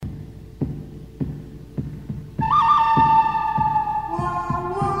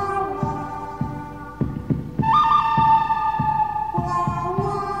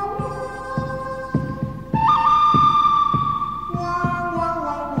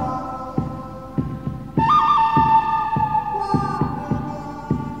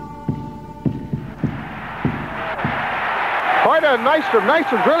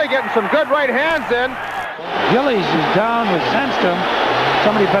Nystrom's really getting some good right hands in. Gillies is down with Sandstrom.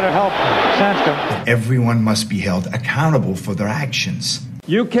 Somebody better help Sandstrom. Everyone must be held accountable for their actions.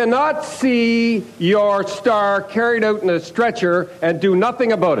 You cannot see your star carried out in a stretcher and do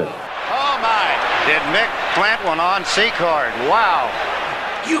nothing about it. Oh my, did Mick plant one on Secord? Wow.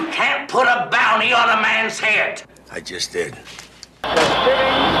 You can't put a bounty on a man's head. I just did. Spinning,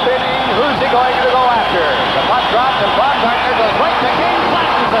 who's he going to go after? The puck drops and Baumgartner goes right to King,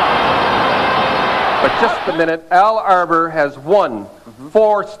 flattens him. But just a minute, Al Arbour has won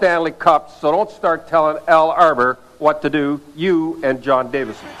 4 Stanley Cups, so don't start telling Al Arbour what to do, you and John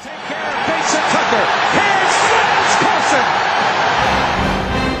Davison. Take care of Mason Tucker. Here's Franz Carlson.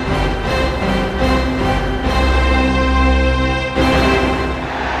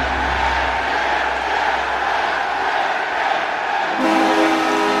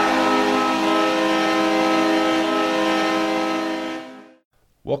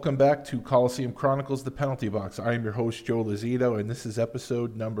 Welcome back to Coliseum Chronicles, The Penalty Box. I am your host, Joe Lozito, and this is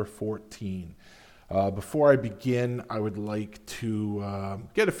episode number 14. Before I begin, I would like to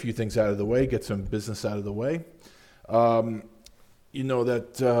get a few things out of the way, get some business out of the way. You know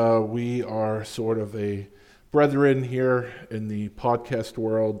that we are sort of a brethren here in the podcast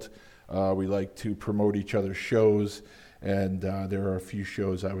world. We like to promote each other's shows, and there are a few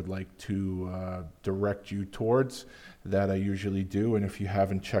shows I would like to direct you towards that I usually do, and if you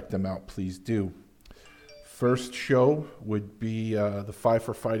haven't checked them out, please do. First show would be the Five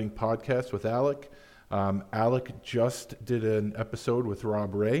for Fighting podcast with Alec. Alec just did an episode with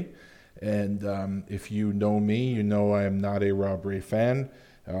Rob Ray, and if you know me, you know I am not a Rob Ray fan.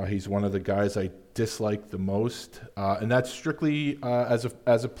 He's one of the guys I dislike the most, and that's strictly as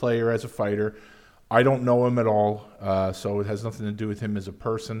a player, as a fighter. I don't know him at all, so it has nothing to do with him as a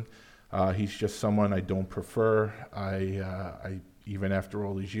person. He's just someone I don't prefer. I even after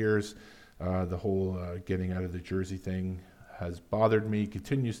all these years, the whole getting out of the jersey thing has bothered me,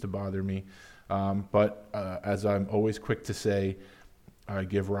 continues to bother me. But as I'm always quick to say, I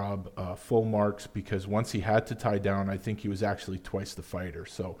give Rob full marks because once he had to tie down, I think he was actually twice the fighter.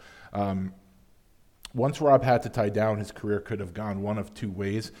 So once Rob had to tie down, his career could have gone one of two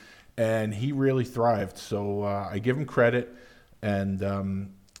ways, and he really thrived. So I give him credit,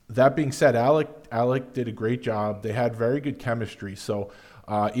 and that being said, Alec did a great job. They had very good chemistry. So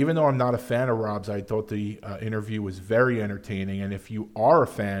even though I'm not a fan of Rob's, I thought the interview was very entertaining. And if you are a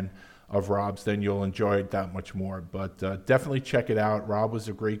fan of Rob's, then you'll enjoy it that much more. But definitely check it out. Rob was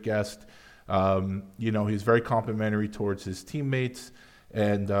a great guest. You know, he's very complimentary towards his teammates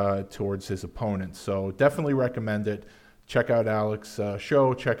and towards his opponents. So definitely recommend it. Check out Alec's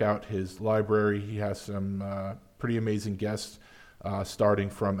show. Check out his library. He has some pretty amazing guests. Starting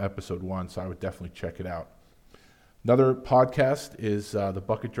from episode 1, so I would definitely check it out. Another podcast is the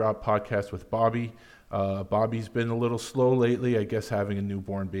Bucket Drop podcast with Bobby. Bobby's been a little slow lately. I guess having a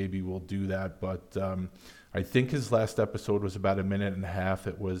newborn baby will do that, but I think his last episode was about a minute and a half.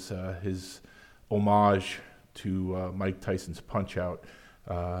 It was his homage to Mike Tyson's Punch-Out.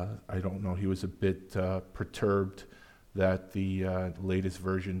 I don't know, he was a bit perturbed that the latest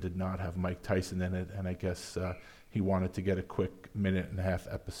version did not have Mike Tyson in it, and I guess he wanted to get a quick minute and a half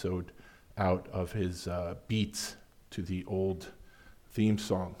episode out of his beats to the old theme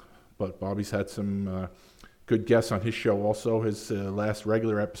song. But Bobby's had some good guests on his show also. His last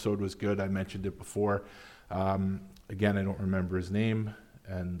regular episode was good. I mentioned it before. Again, I don't remember his name.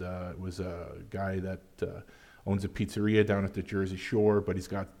 And it was a guy that owns a pizzeria down at the Jersey Shore, but he's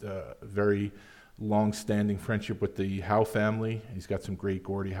got a very long-standing friendship with the Howe family. He's got some great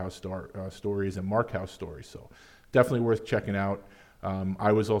Gordie Howe stories and Mark Howe stories. So definitely worth checking out.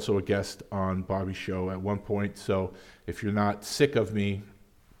 I was also a guest on Bobby's show at one point, so if you're not sick of me,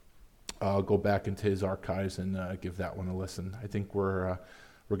 I'll go back into his archives and give that one a listen. I think we're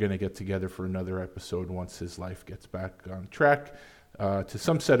going to get together for another episode once his life gets back on track to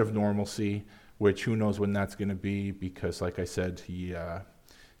some set of normalcy, which who knows when that's going to be, because like I said, he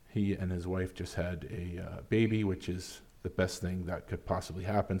and his wife just had a baby, which is the best thing that could possibly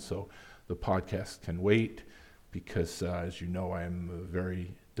happen, so the podcast can wait. Because, as you know, I am a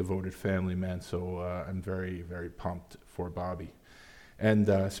very devoted family man, so I'm very, very pumped for Bobby.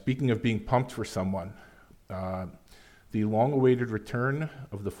 And speaking of being pumped for someone, the long-awaited return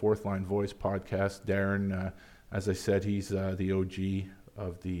of the Fourth Line Voice podcast, Darren, as I said, he's the OG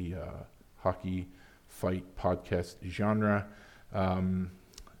of the hockey fight podcast genre.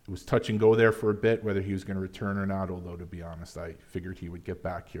 It was touch and go there for a bit, whether he was going to return or not, although, to be honest, I figured he would get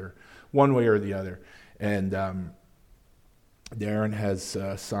back here one way or the other. And Darren has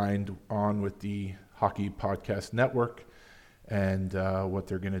signed on with the Hockey Podcast Network, And what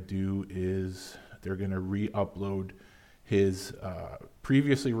they're going to do is they're going to re-upload his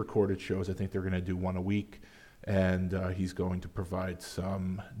previously recorded shows. I think they're going to do one a week. And he's going to provide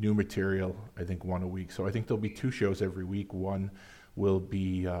some new material, I think one a week. So I think there'll be 2 shows every week. One will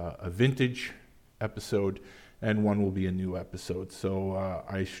be a vintage episode, and one will be a new episode. So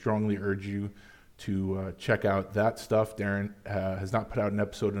I strongly urge you to check out that stuff. Darren has not put out an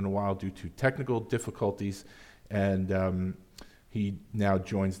episode in a while due to technical difficulties, and he now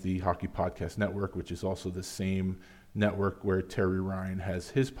joins the Hockey Podcast Network, which is also the same network where Terry Ryan has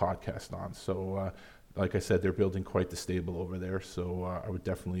his podcast on. So like I said, they're building quite the stable over there, so I would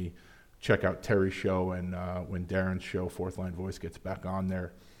definitely check out Terry's show, and when Darren's show, Fourth Line Voice, gets back on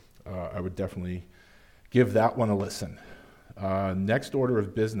there, I would definitely give that one a listen. Next order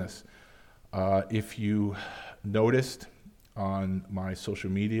of business, if you noticed on my social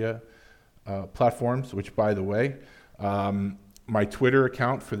media platforms, which, by the way, my Twitter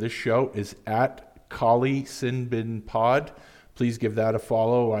account for this show is at Kali Sinbin Pod. Please give that a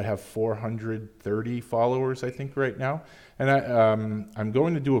follow. I have 430 followers, I think, right now. And I'm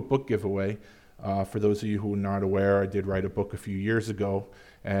going to do a book giveaway. For those of you who are not aware, I did write a book a few years ago,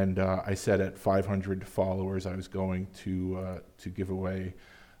 and I said at 500 followers I was going to give away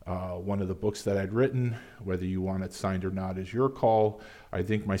one of the books that I'd written. Whether you want it signed or not is your call. I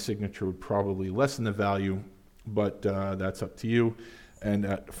think my signature would probably lessen the value, but that's up to you. And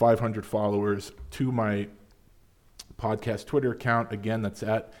at 500 followers, to my podcast Twitter account, again, that's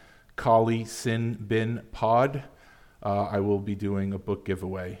at Kali Sin Bin Pod, I will be doing a book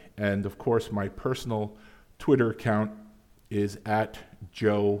giveaway. And of course, my personal Twitter account is at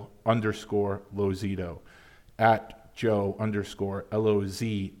Joe_Lozito, at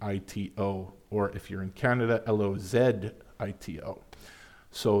Joe_Lozito, or if you're in Canada, Lozito.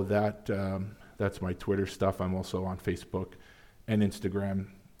 So that's my Twitter stuff. I'm also on Facebook and Instagram.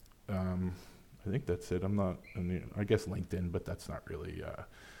 I think that's it. I guess LinkedIn, but that's not really,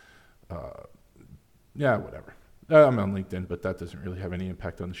 whatever. I'm on LinkedIn, but that doesn't really have any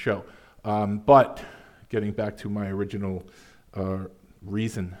impact on the show. But getting back to my original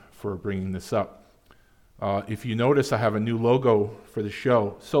reason for bringing this up, if you notice, I have a new logo for the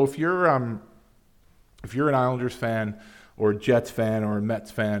show. So if you're an Islanders fan or a Jets fan or a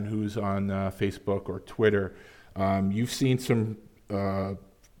Mets fan who's on Facebook or Twitter, you've seen some...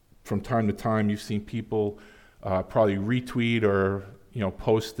 from time to time, you've seen people probably retweet or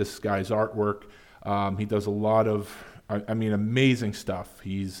post this guy's artwork. He does a lot of, amazing stuff.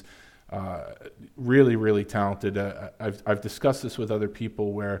 He's really, really talented. I've discussed this with other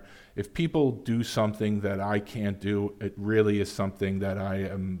people where if people do something that I can't do, it really is something that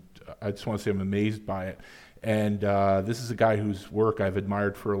I just want to say I'm amazed by it. And this is a guy whose work I've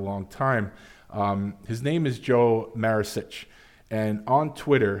admired for a long time. His name is Joe Maricic. And on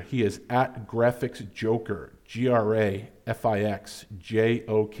Twitter, he is at GraphicsJoker,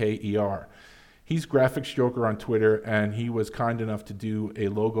 GrafixJoker. He's Graphics Joker on Twitter, and he was kind enough to do a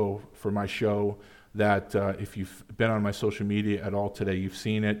logo for my show that if you've been on my social media at all today, you've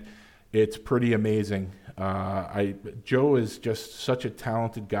seen it. It's pretty amazing. Joe is just such a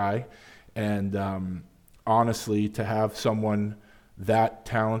talented guy, and honestly, to have someone that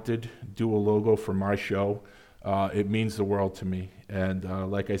talented do a logo for my show, it means the world to me. And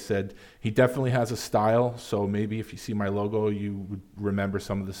like I said, he definitely has a style, so maybe if you see my logo, you would remember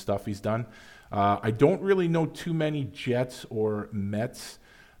some of the stuff he's done. I don't really know too many Jets or Mets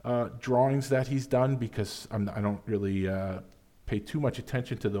drawings that he's done because I don't really pay too much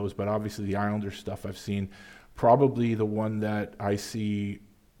attention to those, but obviously the Islanders stuff I've seen. Probably the one that I see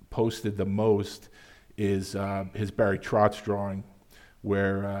posted the most is his Barry Trotz drawing,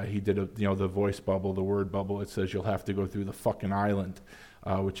 where he did the voice bubble, the word bubble. It says you'll have to go through the fucking island,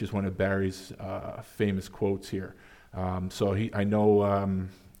 which is one of Barry's famous quotes here. So I know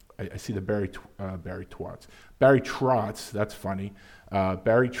I see the Barry Trotz. That's funny.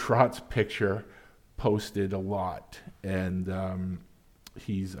 Barry Trotz picture posted a lot, and I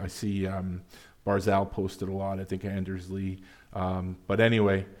see Barzal posted a lot. I think Anders Lee. But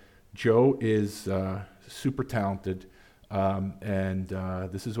anyway, Joe is super talented. And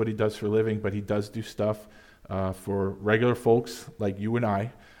this is what he does for a living, but he does do stuff for regular folks like you and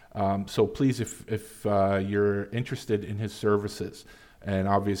I. So please, if you're interested in his services, and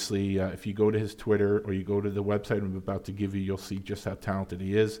obviously if you go to his Twitter or you go to the website I'm about to give you, you'll see just how talented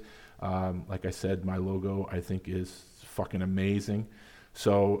he is. Like I said, my logo I think is fucking amazing.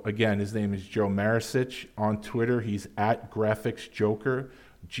 So again, his name is Joe Maricic. On Twitter, he's at GraphicsJoker,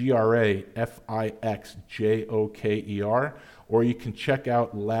 GRAFIXJOKER, or you can check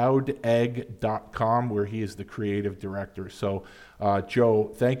out loudegg.com, where he is the creative director. So,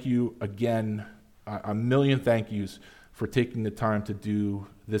 Joe, thank you again, a million thank yous for taking the time to do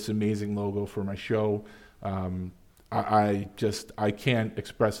this amazing logo for my show. I can't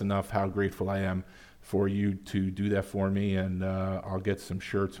express enough how grateful I am for you to do that for me, and I'll get some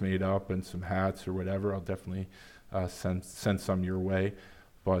shirts made up and some hats or whatever. I'll definitely send some your way.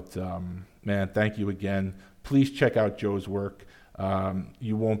 But man, thank you again. Please check out Joe's work.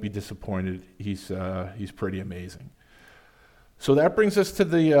 You won't be disappointed. He's pretty amazing. So that brings us to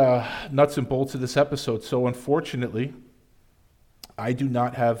the nuts and bolts of this episode. So unfortunately, I do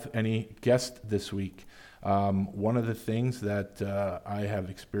not have any guest this week. One of the things that I have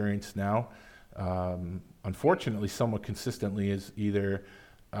experienced now, unfortunately, somewhat consistently, is either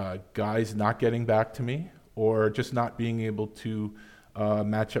guys not getting back to me or just not being able to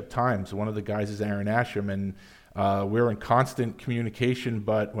match up times. One of the guys is Aaron Asham, and we're in constant communication,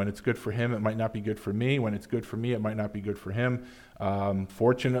 but when it's good for him, it might not be good for me. When it's good for me, it might not be good for him.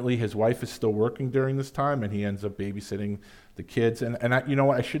 Fortunately, his wife is still working during this time, and he ends up babysitting the kids. And I, you know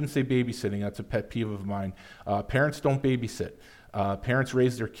what? I shouldn't say babysitting. That's a pet peeve of mine. Parents don't babysit. Parents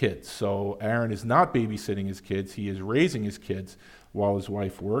raise their kids. So Aaron is not babysitting his kids. He is raising his kids while his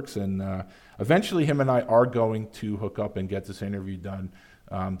wife works. And eventually him and I are going to hook up and get this interview done.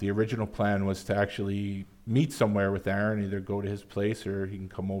 The original plan was to actually meet somewhere with Aaron, either go to his place or he can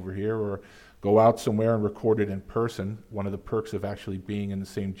come over here or go out somewhere and record it in person, one of the perks of actually being in the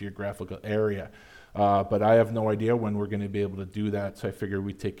same geographical area. But I have no idea when we're going to be able to do that, so I figured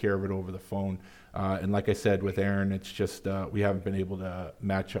we'd take care of it over the phone. And like I said, with Aaron, it's just we haven't been able to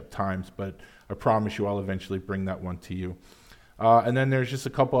match up times, but I promise you I'll eventually bring that one to you. And then there's just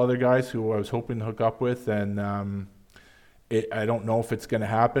a couple other guys who I was hoping to hook up with, and I don't know if it's going to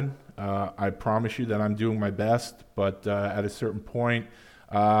happen. I promise you that I'm doing my best, but at a certain point,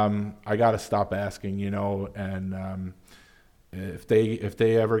 I got to stop asking, you know, and if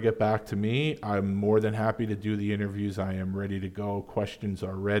they ever get back to me, I'm more than happy to do the interviews. I am ready to go. Questions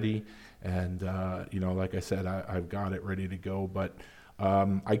are ready, and you know, like I said, I've got it ready to go, but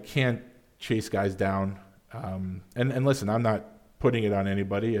I can't chase guys down. And listen, I'm not putting it on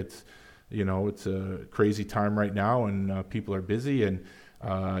anybody. It's, you know, it's a crazy time right now, and people are busy, and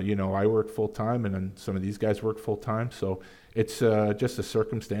you know, I work full time, and then some of these guys work full time, so it's just a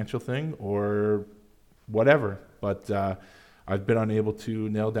circumstantial thing or whatever. But I've been unable to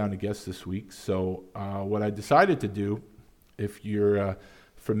nail down a guest this week, so what I decided to do, if you're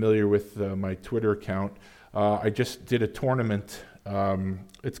familiar with my Twitter account, I just did a tournament.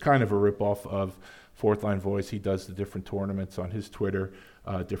 It's kind of a ripoff of Fourth Line Voice. He does the different tournaments on his Twitter,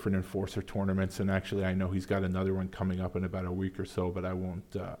 different enforcer tournaments, and actually I know he's got another one coming up in about a week or so, but I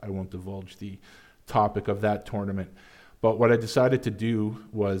won't divulge the topic of that tournament. But what I decided to do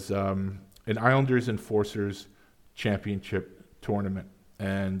was an Islanders Enforcers Championship tournament,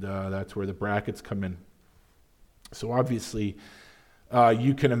 and that's where the brackets come in. So obviously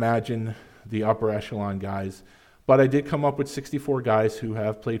you can imagine the upper echelon guys, but I did come up with 64 guys who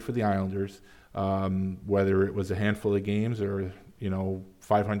have played for the Islanders, whether it was a handful of games or, you know,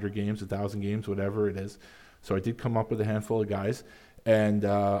 500 games, 1,000 games, whatever it is. So I did come up with a handful of guys, and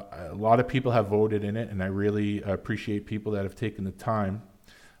a lot of people have voted in it, and I really appreciate people that have taken the time.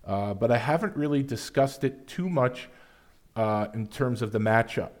 But I haven't really discussed it too much in terms of the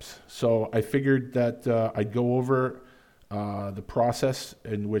matchups. So I figured that I'd go over the process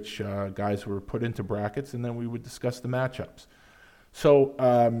in which guys were put into brackets, and then we would discuss the matchups. So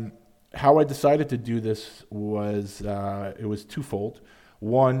how I decided to do this was it was twofold.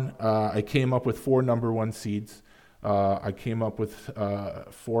 One, I came up with 4 number 1 seeds. I came up with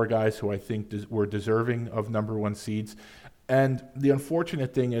 4 guys who I think were deserving of number 1 seeds. And the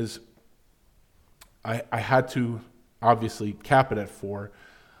unfortunate thing is I had to obviously cap it at 4,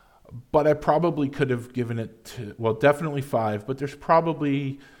 but I probably could have given it to, well, definitely 5, but there's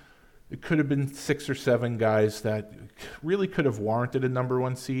probably, it could have been 6 or 7 guys that really could have warranted a number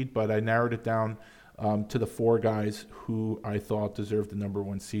 1 seed, but I narrowed it down to the 4 guys who I thought deserved the number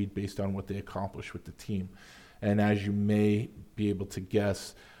 1 seed based on what they accomplished with the team. And as you may be able to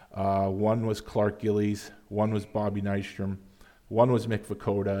guess, one was Clark Gillies, one was Bobby Nystrom, one was Mick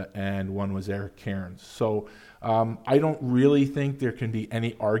Vukota, and one was Eric Cairns. So I don't really think there can be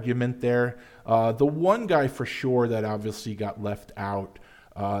any argument there. The one guy for sure that obviously got left out,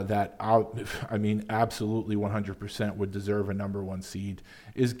 I mean, absolutely 100% would deserve a number 1 seed,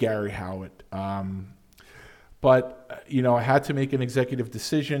 is Gary Howitt. But, I had to make an executive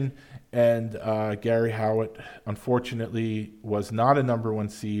decision, and Gary Howitt, unfortunately, was not a number one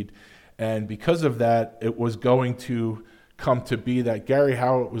seed. And because of that, it was going to come to be that Gary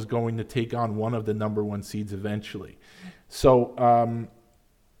Howitt was going to take on one of the number one seeds eventually. So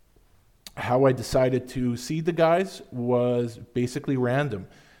how I decided to seed the guys was basically random.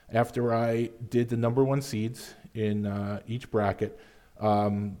 After I did the number one seeds in each bracket,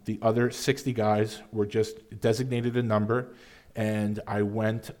 the other 60 guys were just designated a number, and I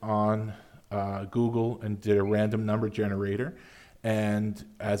went on Google and did a random number generator. And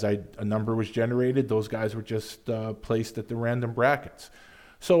as a number was generated, those guys were just placed at the random brackets.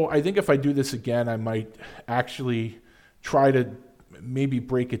 So I think if I do this again, I might actually try to maybe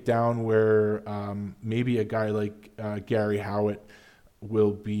break it down where maybe a guy like Gary Howitt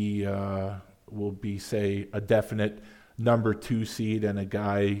will be say a definite number 2 seed, and a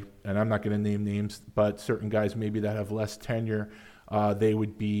guy, and I'm not going to name names, but certain guys maybe that have less tenure, they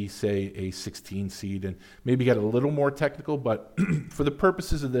would be, say, a 16 seed, and maybe get a little more technical. But for the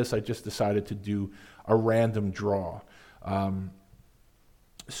purposes of this, I just decided to do a random draw.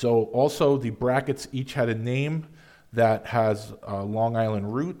 So also the brackets each had a name that has Long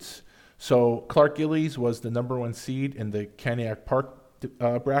Island roots. So Clark Gillies was the number 1 seed in the Caniac Park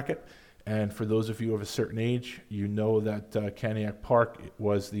bracket. And for those of you of a certain age, you know that Caniac Park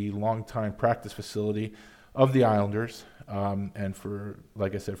was the longtime practice facility of the Islanders. And for,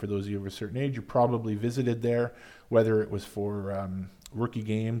 like I said, for those of you of a certain age, you probably visited there, whether it was for rookie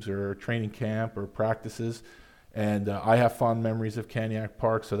games or training camp or practices. And I have fond memories of Caniac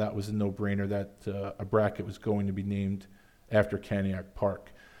Park, so that was a no-brainer that a bracket was going to be named after Caniac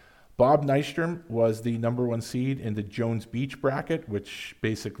Park. Bob Nystrom was the number 1 seed in the Jones Beach bracket, which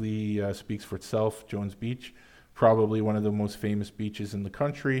basically speaks for itself. Jones Beach, probably one of the most famous beaches in the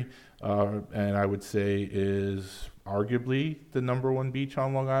country, and I would say is arguably the number 1 beach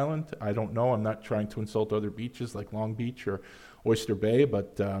on Long Island. I don't know. I'm not trying to insult other beaches like Long Beach or Oyster Bay,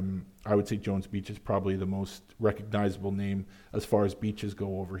 but I would say Jones Beach is probably the most recognizable name as far as beaches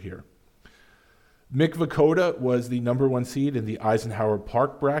go over here. Mick Vukota was the number 1 seed in the Eisenhower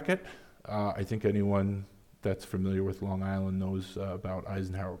Park bracket. I think anyone that's familiar with Long Island knows about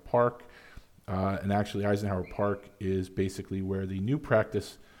Eisenhower Park. And actually, Eisenhower Park is basically where the new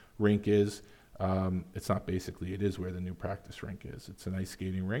practice rink is. It's not basically, it is where the new practice rink is. It's an ice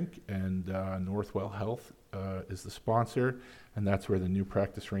skating rink, and Northwell Health is the sponsor, and that's where the new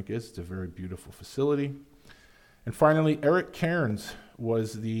practice rink is. It's a very beautiful facility. And finally, Eric Cairns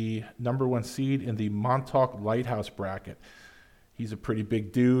was the number 1 seed in the Montauk Lighthouse bracket. He's a pretty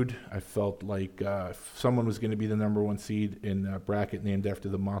big dude. I felt like if someone was going to be the number 1 seed in a bracket named after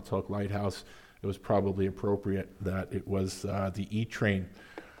the Montauk Lighthouse, it was probably appropriate that it was the E-Train.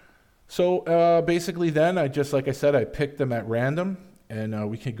 So basically then, like I said, I picked them at random, and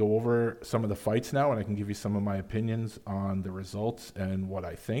we can go over some of the fights now, and I can give you some of my opinions on the results and what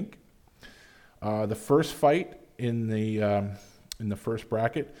I think. The first fight in the first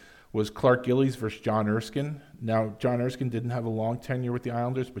bracket was Clark Gillies versus John Erskine. Now, John Erskine didn't have a long tenure with the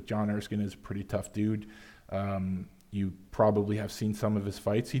Islanders, but John Erskine is a pretty tough dude. You probably have seen some of his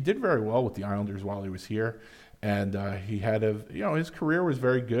fights. He did very well with the Islanders while he was here, and he had his career was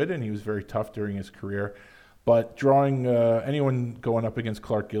very good, and he was very tough during his career. But drawing anyone going up against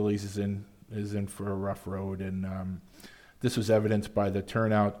Clark Gillies is in for a rough road, and this was evidenced by the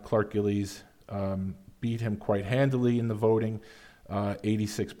turnout. Clark Gillies beat him quite handily in the voting,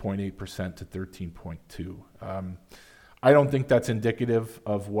 86.8% to 13.2%. I don't think that's indicative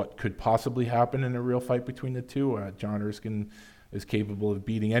of what could possibly happen in a real fight between the two. John Erskine is capable of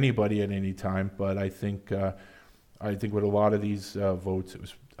beating anybody at any time, but I think with a lot of these votes, it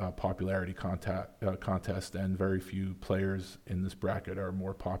was a popularity contest, and very few players in this bracket are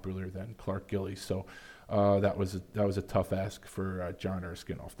more popular than Clark Gillies. So that was a tough ask for John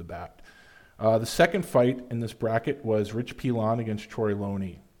Erskine off the bat. The second fight in this bracket was Rich Pilon against Troy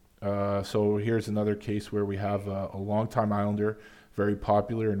Loney. So here's another case where we have a longtime Islander, very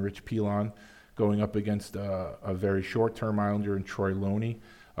popular, in Rich Pilon, going up against a very short-term Islander in Troy Loney.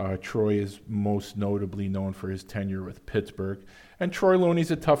 Troy is most notably known for his tenure with Pittsburgh, and Troy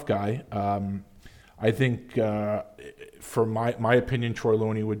Loney's a tough guy. I think, for my opinion, Troy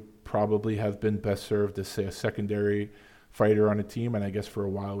Loney would probably have been best served as, say, a secondary fighter on a team, and I guess for a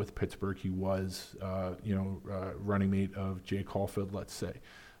while with Pittsburgh he was, running mate of Jake Caulfield, let's say.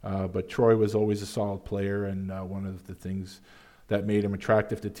 But Troy was always a solid player, and one of the things that made him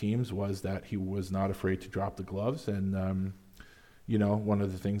attractive to teams was that he was not afraid to drop the gloves, and one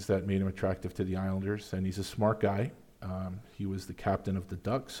of the things that made him attractive to the Islanders. And he's a smart guy. He was the captain of the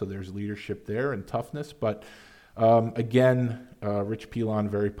Ducks, so there's leadership there and toughness. But Again, Rich Pilon,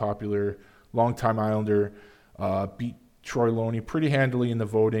 very popular, longtime Islander, beat Troy Loney pretty handily in the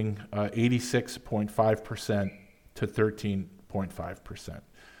voting, 86.5% to 13.5%.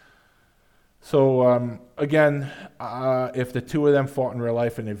 So, again, if the two of them fought in real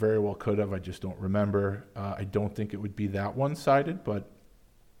life, and they very well could have, I just don't remember, I don't think it would be that one-sided, but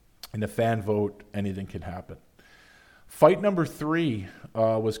in a fan vote, anything can happen. Fight number 3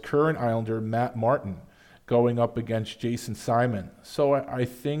 was current Islander Matt Martin going up against Jason Simon. So I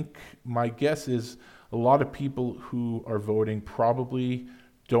think my guess is a lot of people who are voting probably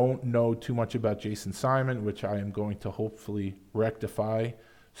don't know too much about Jason Simon, which I am going to hopefully rectify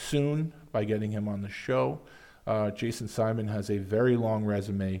soon by getting him on the show. Jason Simon has a very long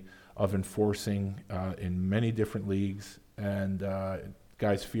resume of enforcing in many different leagues, and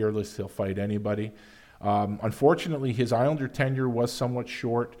guy's fearless. He'll fight anybody. Unfortunately, his Islander tenure was somewhat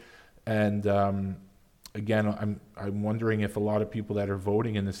short, and again, I'm wondering if a lot of people that are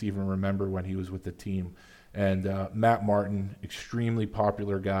voting in this even remember when he was with the team. And Matt Martin, extremely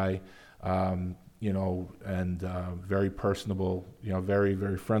popular guy, and very personable, very,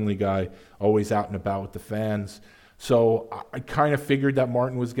 very friendly guy, always out and about with the fans. So I kind of figured that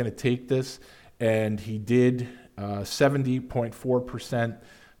Martin was going to take this, and he did, 70.4%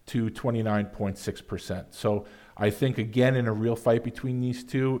 to 29.6%. So I think, again, in a real fight between these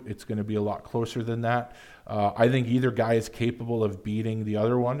two, it's going to be a lot closer than that. I think either guy is capable of beating the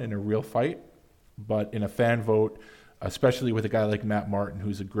other one in a real fight, but in a fan vote, especially with a guy like Matt Martin,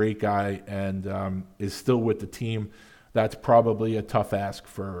 who's a great guy and is still with the team, that's probably a tough ask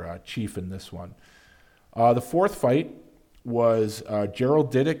for Chief in this one. The fourth fight was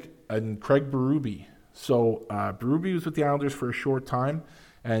Gerald Diduck and Craig Berube. So Berube was with the Islanders for a short time,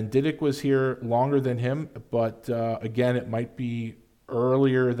 and Diduck was here longer than him, but again, it might be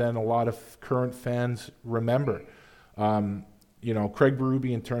earlier than a lot of current fans remember. Craig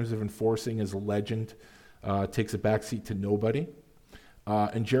Berube, in terms of enforcing, is a legend, takes a backseat to nobody.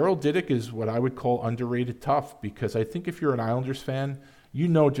 And Gerald Diduck is what I would call underrated tough, because I think if you're an Islanders fan, you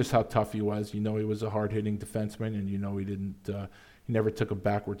know just how tough he was. You know he was a hard-hitting defenseman, and you know he never took a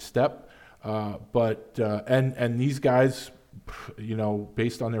backward step. But these guys,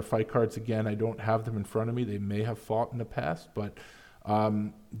 based on their fight cards, again, I don't have them in front of me. They may have fought in the past, but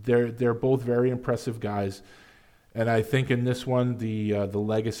they're both very impressive guys. And I think in this one, the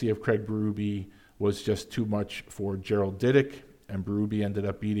legacy of Craig Berube was just too much for Gerald Diduck, and Berube ended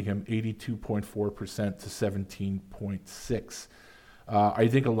up beating him 82.4% to 17.6%. I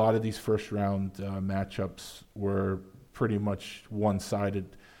think a lot of these first-round matchups were pretty much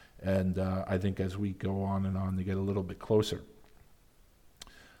one-sided, and I think as we go on and on, they get a little bit closer.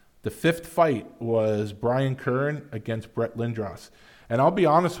 The fifth fight was Brian Curran against Brett Lindros. And I'll be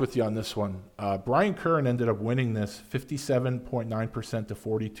honest with you on this one. Brian Curran ended up winning this 57.9% to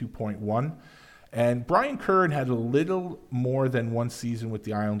 42.1%. And Brian Curran had a little more than one season with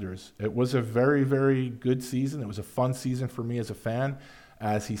the Islanders. It was a very, very good season. It was a fun season for me as a fan,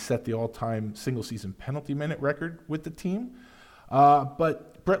 as he set the all-time single-season penalty minute record with the team.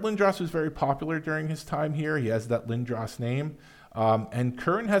 But Brett Lindros was very popular during his time here. He has that Lindros name. And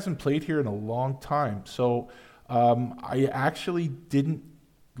Curran hasn't played here in a long time. So I actually didn't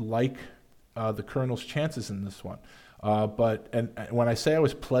like the Colonel's chances in this one. But when I say I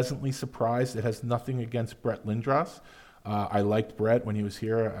was pleasantly surprised, it has nothing against Brett Lindros. I liked Brett when he was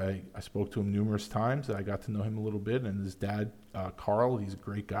here. I spoke to him numerous times. I got to know him a little bit, and his dad, Carl, he's a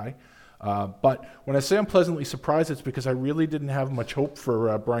great guy. But when I say I'm pleasantly surprised, it's because I really didn't have much hope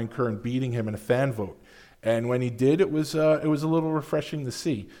for Brian Curran beating him in a fan vote. And when he did, it was a little refreshing to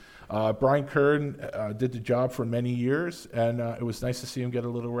see. Brian Curran did the job for many years, and it was nice to see him get a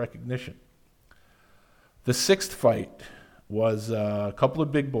little recognition. The sixth fight was a couple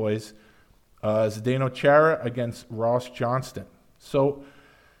of big boys, Zdeno Chara against Ross Johnston. So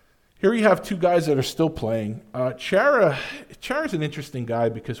here you have two guys that are still playing. Chara's an interesting guy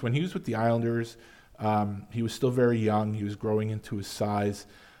because when he was with the Islanders, he was still very young. He was growing into his size,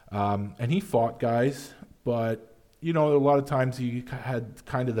 and he fought guys, but a lot of times he had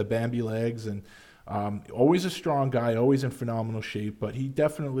kind of the Bambi legs, and always a strong guy, always in phenomenal shape, but he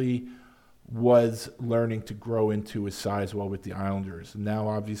definitely was learning to grow into his size while with the Islanders. And now,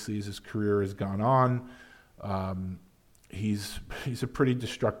 obviously, as his career has gone on, he's a pretty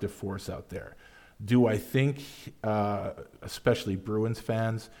destructive force out there. Do I think, especially Bruins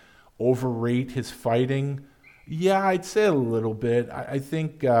fans, overrate his fighting? Yeah, I'd say a little bit. I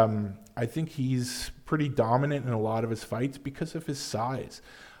think he's pretty dominant in a lot of his fights because of his size.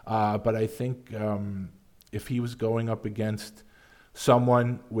 But I think if he was going up against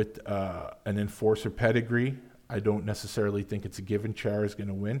someone with an enforcer pedigree, I don't necessarily think it's a given Chara is going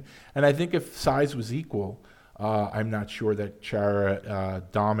to win. And I think if size was equal, I'm not sure that Chara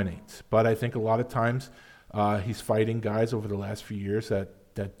dominates. But I think a lot of times he's fighting guys over the last few years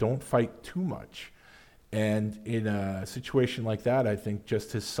that don't fight too much. And in a situation like that, I think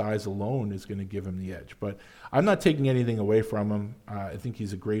just his size alone is going to give him the edge. But I'm not taking anything away from him. I think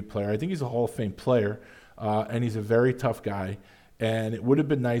he's a great player. I think he's a Hall of Fame player, and he's a very tough guy. And it would have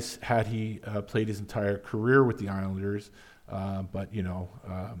been nice had he played his entire career with the Islanders, but,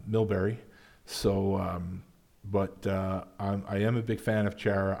 Milbury. So, I am a big fan of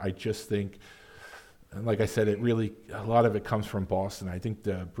Chara. I just think, like I said, a lot of it comes from Boston. I think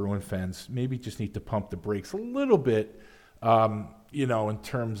the Bruin fans maybe just need to pump the brakes a little bit, in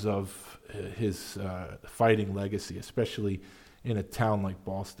terms of his fighting legacy, especially in a town like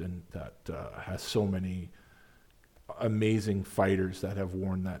Boston that has so many amazing fighters that have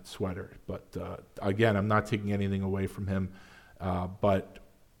worn that sweater. But again, I'm not taking anything away from him, but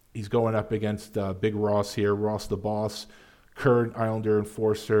he's going up against Big Ross here, Ross the Boss, current Islander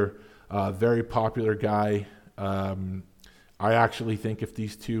enforcer. Very popular guy. I actually think if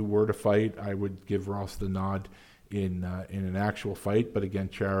these two were to fight, I would give Ross the nod in an actual fight. But again,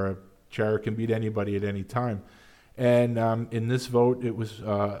 Chara can beat anybody at any time. And in this vote, it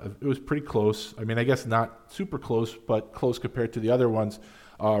was pretty close. I mean, I guess not super close, but close compared to the other ones.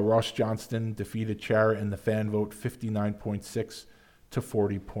 Ross Johnston defeated Chara in the fan vote 59.6 to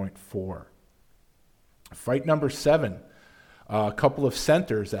 40.4. Fight number 7. A couple of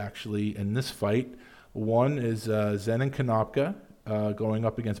centers, actually, in this fight. One is Zenon Konopka going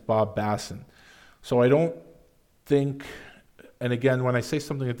up against Bob Basson. So I don't think, and again, when I say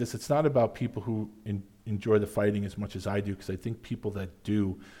something like this, it's not about people who enjoy the fighting as much as I do, because I think people that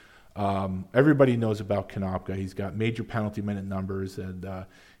do, everybody knows about Konopka. He's got major penalty minute numbers, and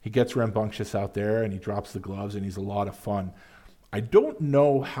he gets rambunctious out there, and he drops the gloves, and he's a lot of fun. I don't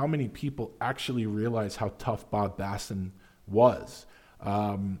know how many people actually realize how tough Bob Basson was.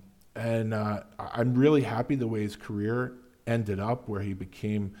 I'm really happy the way his career ended up, where he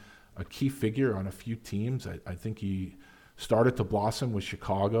became a key figure on a few teams. I think he started to blossom with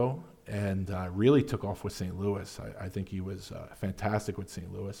Chicago and really took off with St. Louis. I think he was fantastic with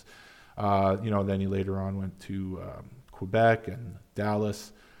St. Louis. Then he later on went to Quebec and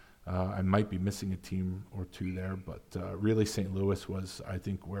Dallas. I might be missing a team or two there, but really St. Louis was, I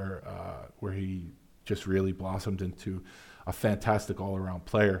think, where he just really blossomed into a fantastic all-around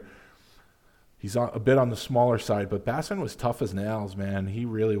player. He's a bit on the smaller side, but Basson was tough as nails, man. He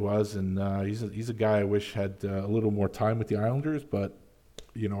really was, and he's a guy I wish had a little more time with the Islanders, but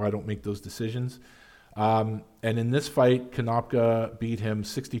I don't make those decisions. And in this fight, Konopka beat him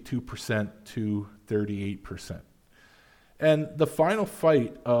 62% to 38%. And the final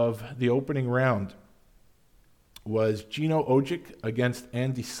fight of the opening round was Gino Ojic against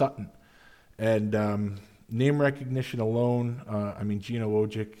Andy Sutton. And name recognition alone, Gino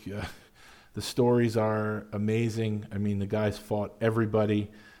Ojic, the stories are amazing. I mean, the guy's fought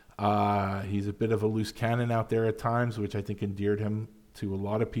everybody. He's a bit of a loose cannon out there at times, which I think endeared him to a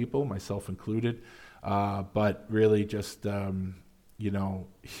lot of people, myself included. But really just,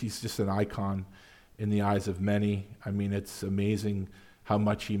 he's just an icon in the eyes of many. I mean, it's amazing how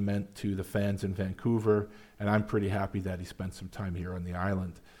much he meant to the fans in Vancouver, and I'm pretty happy that he spent some time here on the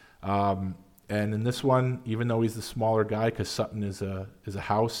island. And in this one, even though he's the smaller guy, because Sutton is a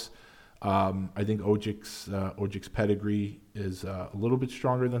house, I think Ojic's pedigree is a little bit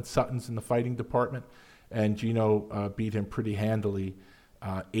stronger than Sutton's in the fighting department, and Gino beat him pretty handily,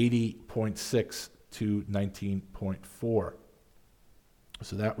 80.6 to 19.4.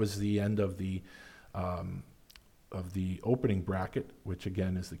 So that was the end of the opening bracket, which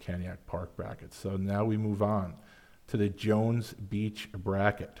again is the Caniac Park bracket. So now we move on to the Jones Beach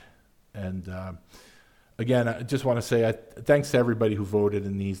bracket. And again, I just want to say thanks to everybody who voted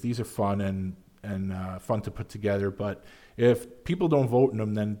in these. These are fun and fun to put together. But if people don't vote in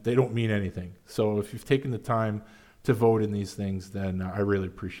them, then they don't mean anything. So if you've taken the time to vote in these things, then I really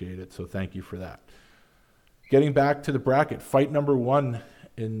appreciate it. So thank you for that. Getting back to the bracket, fight number 1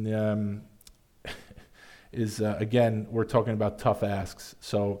 in is again, we're talking about tough asks.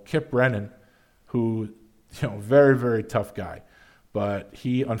 So Kip Brennan, who very, very tough guy, but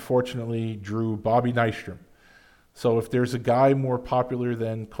he unfortunately drew Bobby Nystrom. So if there's a guy more popular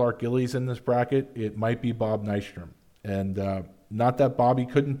than Clark Gillies in this bracket, it might be Bob Nystrom. And not that Bobby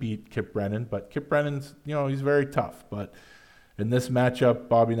couldn't beat Kip Brennan, but Kip Brennan's, he's very tough. But in this matchup,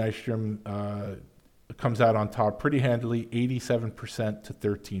 Bobby Nystrom comes out on top pretty handily, 87% to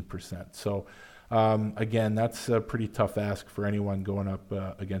 13%. So Again, that's a pretty tough ask for anyone going up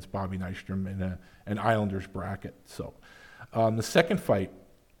against Bobby Nystrom in an Islanders bracket. So the second fight,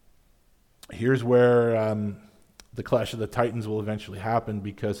 here's where the Clash of the Titans will eventually happen,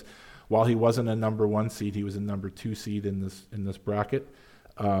 because while he wasn't a number 1 seed, he was a number 2 seed in this bracket.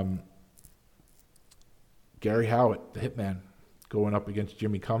 Gary Howitt, the Hitman, going up against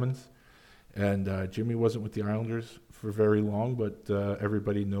Jimmy Cummins. And Jimmy wasn't with the Islanders for very long, but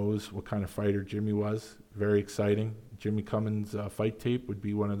everybody knows what kind of fighter Jimmy was. Very exciting. Jimmy Cummins' fight tape would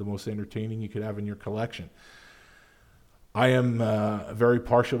be one of the most entertaining you could have in your collection. I am very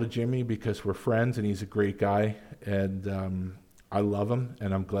partial to Jimmy because we're friends and he's a great guy, and I love him,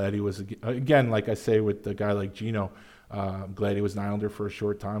 and I'm glad he was, again, like I say with a guy like Gino, I'm glad he was an Islander for a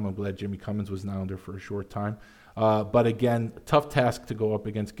short time. I'm glad Jimmy Cummins was an Islander for a short time. But again, tough task to go up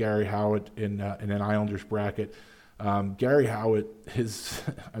against Gary Howitt in an Islanders bracket. Gary Howitt, his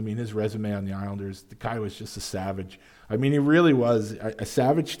resume on the Islanders, the guy was just a savage. I mean, he really was. A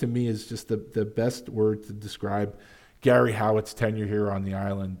savage to me is just the best word to describe Gary Howitt's tenure here on the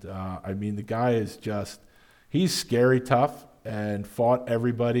island. I mean, the guy is he's scary tough and fought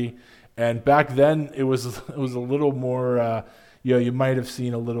everybody. And back then, it was a little more, you might have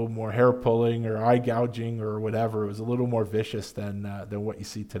seen a little more hair pulling or eye gouging or whatever. It was a little more vicious than what you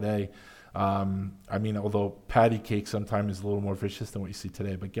see today. I mean, although patty cake sometimes is a little more vicious than what you see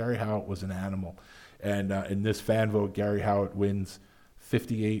today, but Gary Howitt was an animal. And in this fan vote, Gary Howitt wins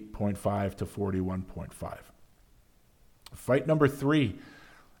 58.5 to 41.5. Fight number 3,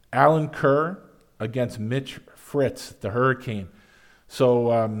 Alan Kerr against Mitch Fritz, the Hurricane.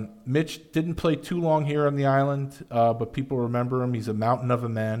 So Mitch didn't play too long here on the island, but people remember him. He's a mountain of a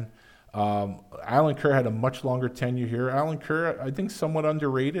man. Alan Kerr had a much longer tenure here. Alan Kerr, I think, somewhat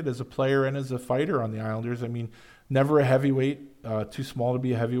underrated as a player and as a fighter on the Islanders. I mean, never a heavyweight, too small to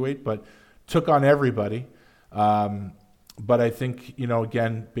be a heavyweight, but took on everybody. But I think,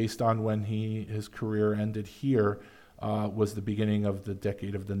 again, based on when his career ended here, was the beginning of the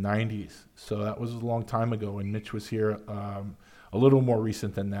decade of the 90s. So that was a long time ago, and Mitch was here a little more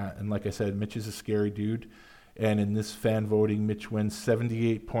recent than that. And like I said, Mitch is a scary dude. And in this fan voting, Mitch wins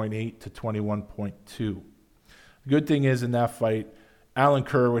 78.8 to 21.2. The good thing is in that fight, Alan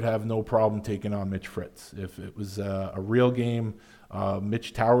Kerr would have no problem taking on Mitch Fritz. If it was a real game,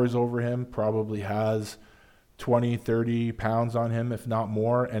 Mitch towers over him, probably has 20, 30 pounds on him, if not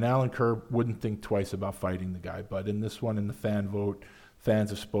more. And Alan Kerr wouldn't think twice about fighting the guy. But in this one, in the fan vote, fans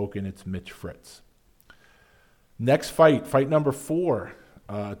have spoken, it's Mitch Fritz. Next fight number 4.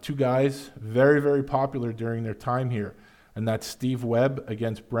 Two guys very, very popular during their time here, and that's Steve Webb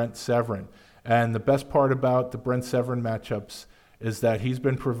against Brent Severin. And the best part about the Brent Severin matchups is that he's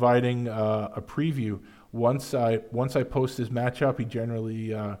been providing a preview. Once I post his matchup, he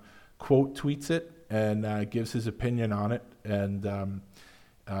generally quote tweets it and gives his opinion on it. And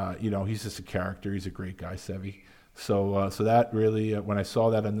he's just a character. He's a great guy, Sevy. So that really, when I saw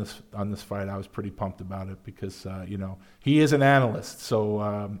that on this fight, I was pretty pumped about it because he is an analyst.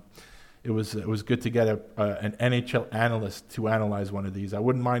 So it was good to get an NHL analyst to analyze one of these. I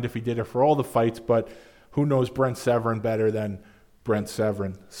wouldn't mind if he did it for all the fights, but who knows Brent Severin better than Brent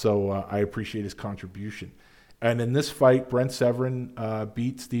Severin? So I appreciate his contribution. And in this fight, Brent Severin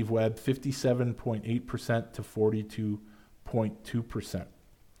beat Steve Webb 57.8% to 42.2%.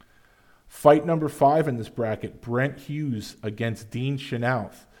 Fight number 5 in this bracket, Brent Hughes against Dean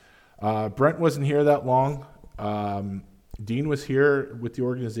Chenoweth. Brent wasn't here that long. Dean was here with the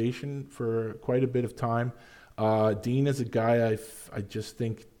organization for quite a bit of time. Dean is a guy I just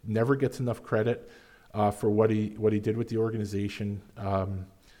think never gets enough credit for what he did with the organization.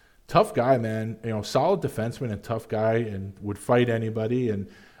 Tough guy, man. Solid defenseman and tough guy, and would fight anybody. And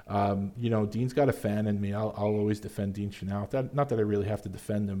Dean's got a fan in me. I'll always defend Dean Chenoweth. Not that I really have to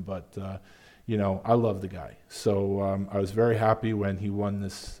defend him, but I love the guy. So I was very happy when he won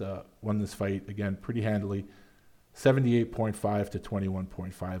this fight again pretty handily, 78.5 to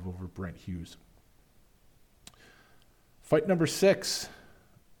 21.5 over Brent Hughes. Fight number 6,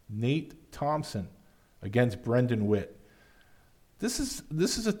 Nate Thompson against Brendan Witt. This is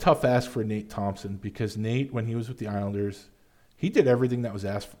a tough ask for Nate Thompson because Nate, when he was with the Islanders, he did everything that was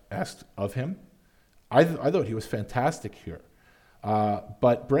asked of him. I thought he was fantastic here.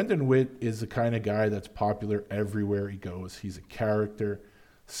 But Brendan Witt is the kind of guy that's popular everywhere he goes. He's a character,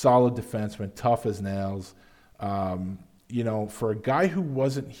 solid defenseman, tough as nails. For a guy who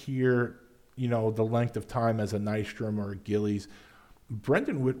wasn't here, the length of time as a Nystrom or a Gillies,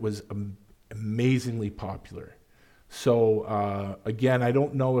 Brendan Witt was amazingly popular. So, again, I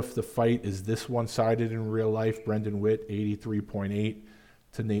don't know if the fight is this one-sided in real life. Brendan Witt, 83.8.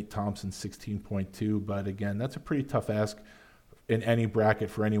 to Nate Thompson's 16.2. But again, that's a pretty tough ask in any bracket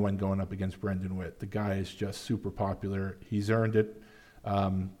for anyone going up against Brendan Witt. The guy is just super popular. He's earned it,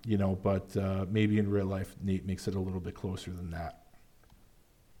 but maybe in real life, Nate makes it a little bit closer than that.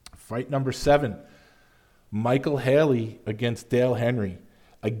 Fight number 7, Michael Haley against Dale Henry.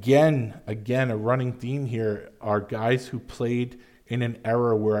 Again, a running theme here are guys who played in an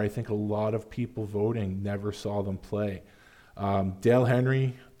era where I think a lot of people voting never saw them play. Dale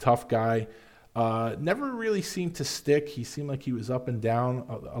Henry, tough guy, never really seemed to stick. He seemed like he was up and down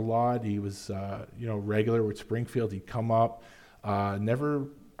a lot. He was, regular with Springfield. He'd come up, never,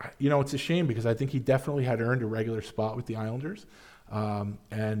 it's a shame because I think he definitely had earned a regular spot with the Islanders.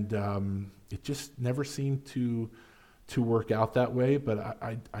 It just never seemed to work out that way, but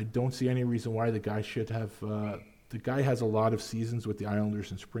I don't see any reason why the guy should have. The guy has a lot of seasons with the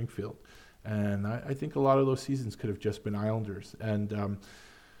Islanders in Springfield, and I think a lot of those seasons could have just been Islanders. And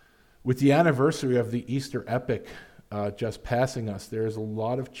with the anniversary of the Easter Epic just passing us, there's a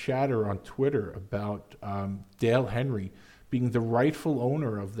lot of chatter on Twitter about Dale Henry being the rightful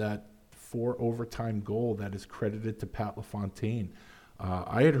owner of that 4 overtime goal that is credited to Pat LaFontaine.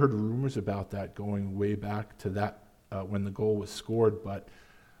 I had heard rumors about that going way back to that when the goal was scored, but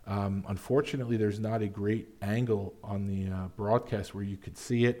unfortunately there's not a great angle on the broadcast where you could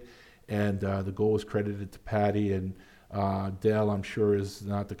see it, and the goal was credited to Patty, and Dale, I'm sure, is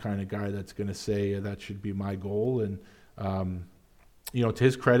not the kind of guy that's going to say that should be my goal. And to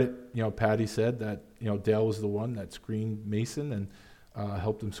his credit, Patty said that Dale was the one that screened Mason and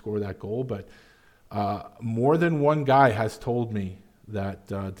helped him score that goal. But more than one guy has told me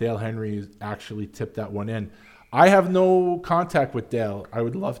that Dale Henry actually tipped that one in. I have no contact with Dale. I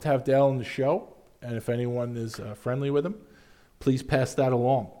would love to have Dale on the show, and if anyone is friendly with him, please pass that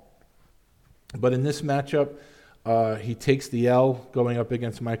along. But in this matchup, he takes the L going up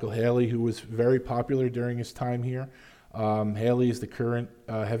against Michael Haley, who was very popular during his time here. Haley is the current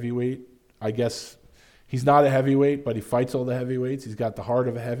heavyweight. I guess he's not a heavyweight, but he fights all the heavyweights. He's got the heart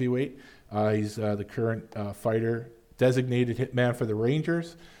of a heavyweight. He's the current fighter, designated hitman for the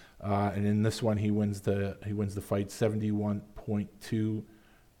Rangers. And in this one, he wins the fight 71.2 to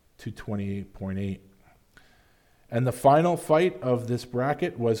 28.8. And the final fight of this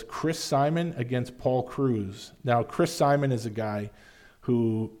bracket was Chris Simon against Paul Cruz. Now, Chris Simon is a guy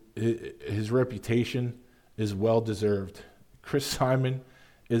who his reputation is well deserved. Chris Simon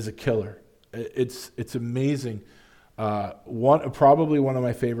is a killer. It's amazing. Probably one of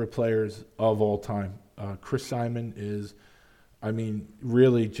my favorite players of all time. Chris Simon is,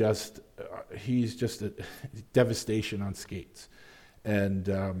 really just he's just a devastation on skates. And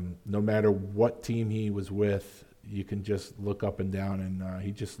no matter what team he was with, you can just look up and down, and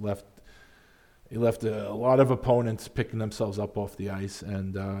he just left a lot of opponents picking themselves up off the ice.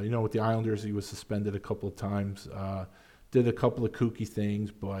 And with the Islanders, he was suspended a couple of times, did a couple of kooky things,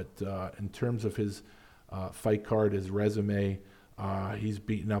 but in terms of his fight card, his resume, he's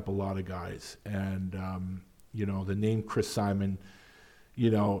beaten up a lot of guys. And the name Chris Simon,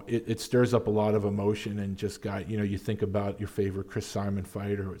 it stirs up a lot of emotion, and just you think about your favorite Chris Simon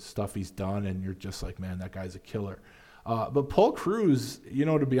fighter, stuff he's done, and you're just like, man, that guy's a killer. But Paul Cruz,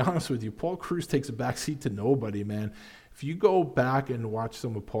 to be honest with you, Paul Cruz takes a backseat to nobody, man. If you go back and watch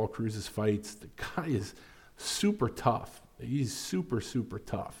some of Paul Cruz's fights, the guy is super tough. He's super, super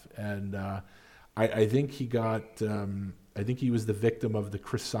tough. And I think he was the victim of the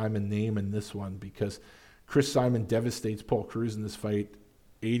Chris Simon name in this one, because Chris Simon devastates Paul Cruz in this fight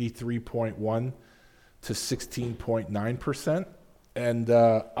 83.1 to 16.9%. And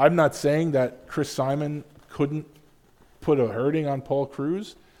I'm not saying that Chris Simon couldn't put a hurting on Paul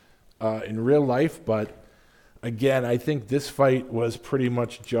Cruz in real life, but again, I think this fight was pretty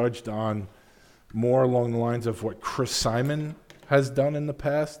much judged on more along the lines of what Chris Simon has done in the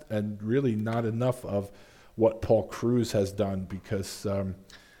past, and really not enough of what Paul Cruz has done, because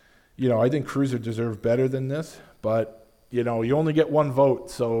I think Cruz deserved better than this, but you only get one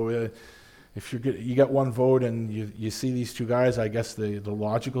vote. So if you get one vote and you see these two guys, I guess the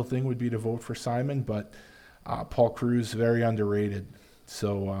logical thing would be to vote for Simon, but Paul Cruz, very underrated.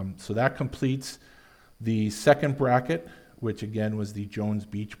 So that completes the second bracket, which again was the Jones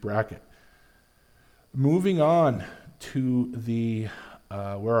Beach bracket. Moving on to the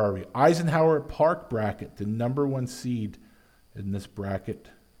Eisenhower Park bracket. The number 1 seed in this bracket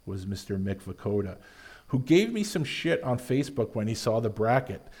was Mr. Mick Vukota, who gave me some shit on Facebook when he saw the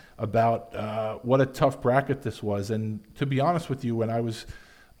bracket about what a tough bracket this was. And to be honest with you, when I was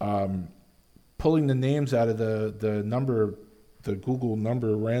pulling the names out of the number, the Google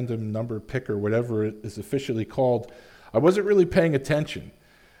number, random number picker, whatever it is officially called, I wasn't really paying attention.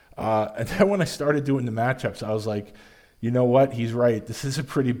 And then when I started doing the matchups, I was like, you know what? He's right. This is a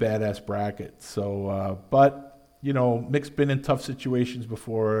pretty badass bracket. So, but, you know, Mick's been in tough situations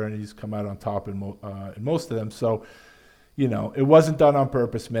before, and he's come out on top in most of them. So, you know, it wasn't done on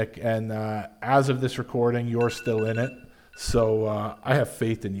purpose, Mick. And as of this recording, you're still in it. So I have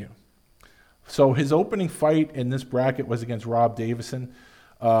faith in you. So his opening fight in this bracket was against Rob Davison.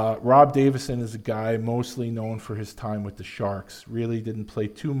 Rob Davison is a guy mostly known for his time with the Sharks. Really didn't play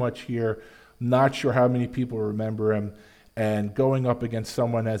too much here. Not sure how many people remember him. And going up against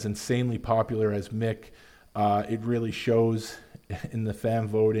someone as insanely popular as Mick, it really shows in the fan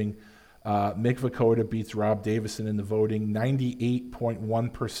voting. Mick Vukota beats Rob Davison in the voting,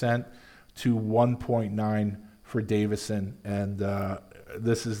 98.1% to 1.9% for Davison. And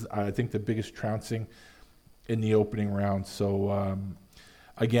this is, I think, the biggest trouncing in the opening round. So,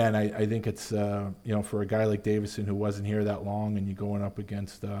 again, I think it's, you know, for a guy like Davison who wasn't here that long, and you're going up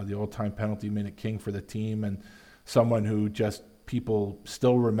against the all-time penalty minute king for the team, and someone who just people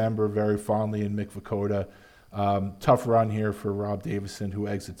still remember very fondly in Mick Vukota. Tough run here for Rob Davison, who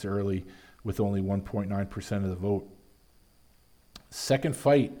exits early with only 1.9% of the vote. Second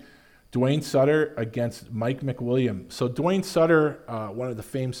fight, Dwayne Sutter against Mike McWilliam. So Dwayne Sutter, one of the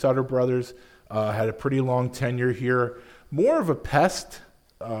famed Sutter brothers, had a pretty long tenure here. More of a pest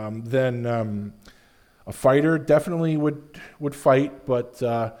than a fighter. Definitely would fight, but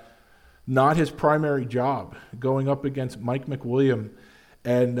not his primary job. Going up against Mike McWilliam.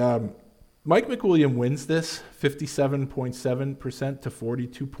 And Mike McWilliam wins this 57.7% to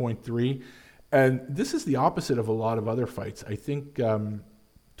 42.3%. And this is the opposite of a lot of other fights. I think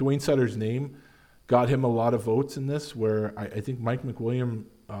Dwayne Sutter's name got him a lot of votes in this, where I think Mike McWilliam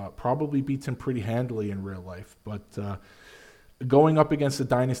probably beats him pretty handily in real life. But going up against the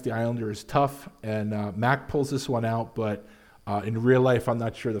Dynasty Islander is tough, and Mac pulls this one out. But in real life, I'm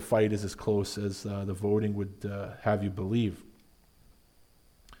not sure the fight is as close as the voting would have you believe.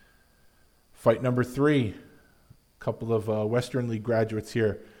 Fight number 3, a couple of Western League graduates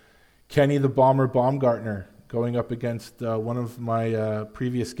here. Kenny the Bomber Baumgartner going up against one of my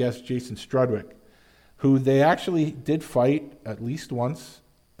previous guests, Jason Strudwick, who they actually did fight at least once.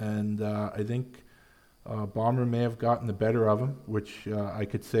 And I think Bomber may have gotten the better of him, which I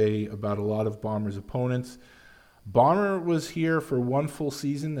could say about a lot of Bomber's opponents. Bomber was here for one full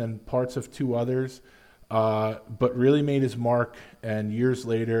season and parts of 2 others, but really made his mark, and years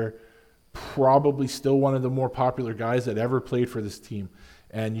later, probably still one of the more popular guys that ever played for this team.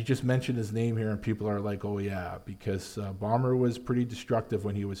 And you just mentioned his name here, and people are like, oh yeah, because Bomber was pretty destructive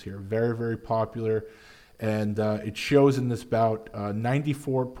when he was here. Very, very popular. And it shows in this bout,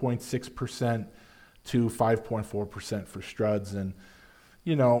 94.6% to 5.4% for Struds. And,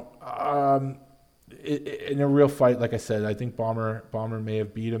 you know, in a real fight, like I said, I think Bomber may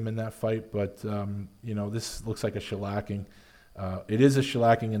have beat him in that fight, but, you know, this looks like a shellacking. It is a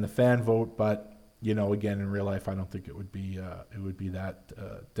shellacking in the fan vote, but, you know, again, in real life, I don't think it would be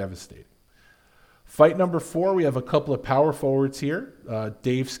that devastating. Fight number 4, we have a couple of power forwards here,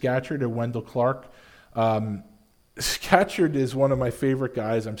 Dave Scatchard and Wendell Clark. Scatchard is one of my favorite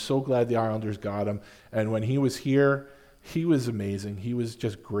guys. I'm so glad the Islanders got him. And when he was here, he was amazing. He was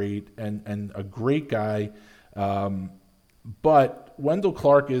just great and a great guy. But Wendell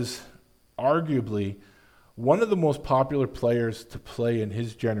Clark is arguably one of the most popular players to play in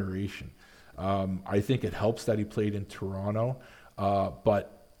his generation. I think it helps that he played in Toronto,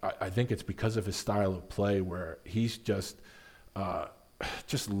 but I think it's because of his style of play, where he's just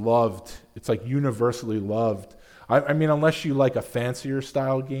loved. It's like universally loved. I mean, unless you like a fancier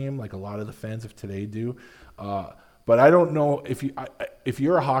style game, like a lot of the fans of today do. But I don't know if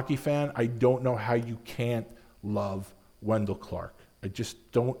you're a hockey fan, I don't know how you can't love Wendell Clark. I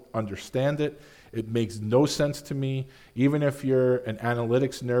just don't understand it. It makes no sense to me. Even if you're an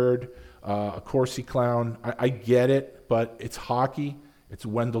analytics nerd, a Corsi clown, I get it, but it's hockey. It's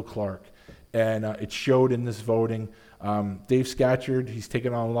Wendell Clark. And it showed in this voting. Dave Scatchard, he's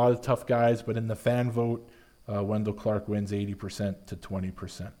taken on a lot of tough guys, but in the fan vote, Wendell Clark wins 80% to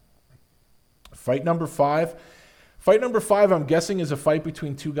 20%. Fight number 5. Fight number 5, I'm guessing, is a fight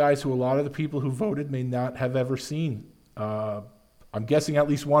between 2 guys who a lot of the people who voted may not have ever seen. I'm guessing at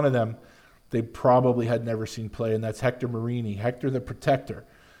least one of them they probably had never seen play, and that's Hector Marini, Hector the Protector,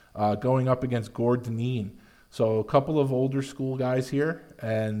 going up against Gord Dineen. So a couple of older school guys here,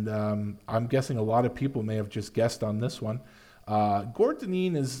 and I'm guessing a lot of people may have just guessed on this one. Gord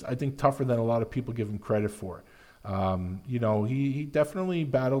Dineen is, I think, tougher than a lot of people give him credit for. You know, he definitely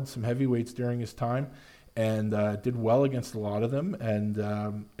battled some heavyweights during his time and did well against a lot of them.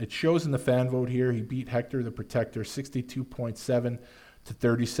 And it shows in the fan vote here. He beat Hector the Protector 62.7 to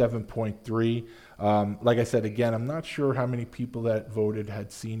 37.3. Like I said, again, I'm not sure how many people that voted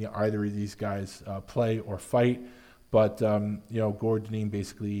had seen either of these guys play or fight, but Gord Dineen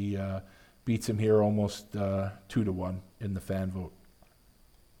basically beats him here almost 2-1 in the fan vote.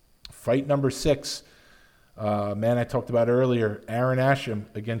 Fight number 6, man I talked about earlier, Aaron Asham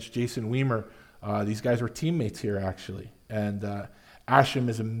against Jason Weimer. These guys were teammates here, actually. And Asham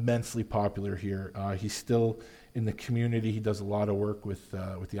is immensely popular here. He's still in the community. He does a lot of work with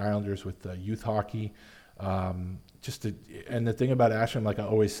the Islanders, with youth hockey. And the thing about Asham, like I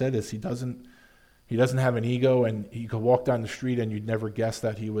always said, is he doesn't have an ego, and he could walk down the street and you'd never guess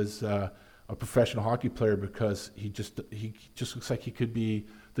that he was a professional hockey player, because he just looks like he could be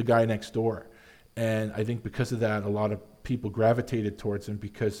the guy next door. And I think because of that, a lot of people gravitated towards him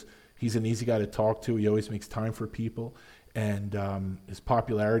because he's an easy guy to talk to. He always makes time for people. And his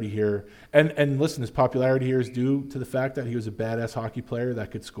popularity here, and listen, his popularity here is due to the fact that he was a badass hockey player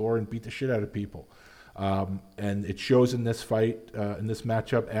that could score and beat the shit out of people. And it shows in this fight, in this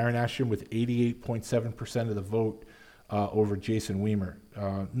matchup. Aaron Asham with 88.7% of the vote over Jason Weimer.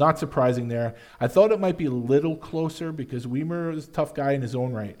 Not surprising there. I thought it might be a little closer because Weimer is a tough guy in his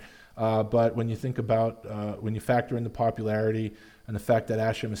own right. But when you think about, when you factor in the popularity and the fact that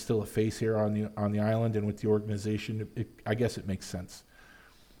Asham is still a face here on the island and with the organization, I guess it makes sense.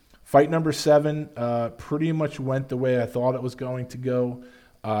 Fight number 7 pretty much went the way I thought it was going to go.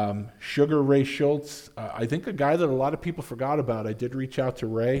 Sugar Ray Schultz, I think a guy that a lot of people forgot about. I did reach out to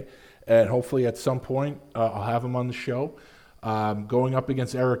Ray, and hopefully at some point I'll have him on the show. Going up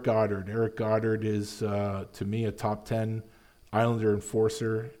against Eric Goddard. Eric Goddard is, to me, a top 10 Islander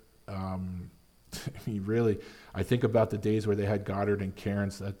enforcer. I think about the days where they had Goddard and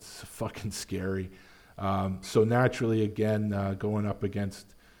Cairns. That's fucking scary. So naturally, again, going up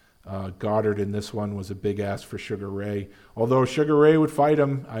against Goddard in this one was a big ask for Sugar Ray. Although Sugar Ray would fight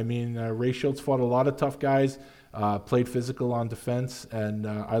him. I mean, Ray Schultz fought a lot of tough guys, played physical on defense, and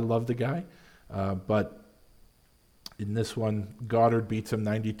I love the guy. But in this one, Goddard beats him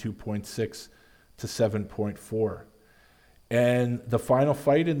 92.6 to 7.4. And the final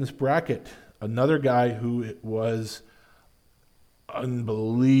fight in this bracket, another guy who was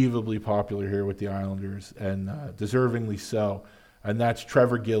unbelievably popular here with the Islanders, and deservingly so, and that's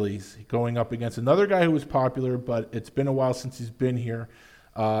Trevor Gillies going up against another guy who was popular, but it's been a while since he's been here,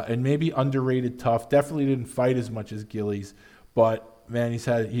 and maybe underrated tough. Definitely didn't fight as much as Gillies, but man,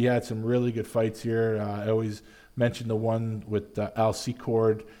 he had some really good fights here. I always mention the one with Al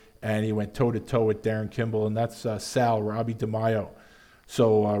Secord, and he went toe-to-toe with Darren Kimball, and that's Robbie DeMaio.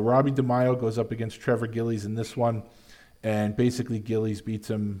 So Robbie DeMaio goes up against Trevor Gillies in this one, and basically Gillies beats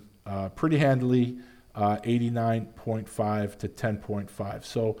him pretty handily, 89.5 to 10.5.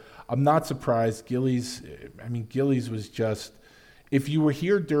 So I'm not surprised. Gillies was just, if you were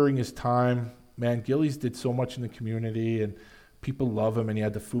here during his time, man, Gillies did so much in the community, and people love him, and he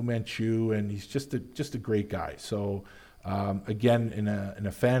had the Fu Manchu, and he's just a great guy. So again, in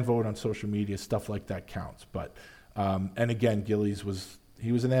a fan vote on social media, stuff like that counts. But and again, Gillies was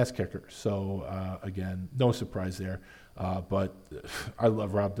an ass kicker. So again, no surprise there. But I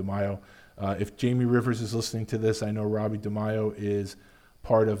love Rob DeMaio. If Jamie Rivers is listening to this, I know Robbie DeMaio is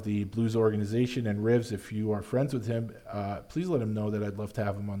part of the Blues organization. And Rivs, if you are friends with him, please let him know that I'd love to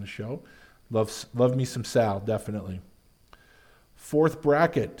have him on the show. Love me some Sal, definitely. Fourth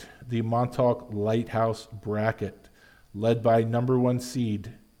bracket, the Montauk Lighthouse bracket, led by number 1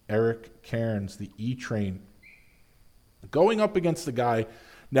 seed Eric Cairns, the E-Train, going up against the guy.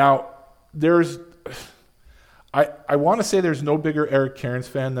 Now, I want to say there's no bigger Eric Cairns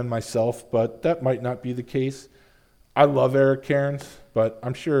fan than myself, but that might not be the case. I love Eric Cairns, but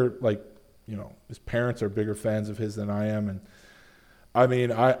I'm sure, his parents are bigger fans of his than I am. And I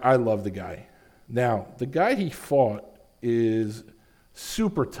mean, I love the guy. Now, the guy he fought is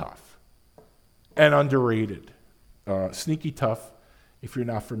super tough and underrated. Sneaky tough, if you're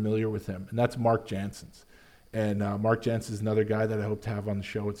not familiar with him. And that's Mark Janssens. And Mark Janssens is another guy that I hope to have on the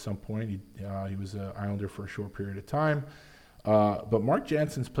show at some point. He was an Islander for a short period of time. But Mark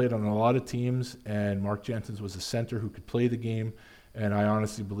Janssens played on a lot of teams, and Mark Janssens was a center who could play the game. And I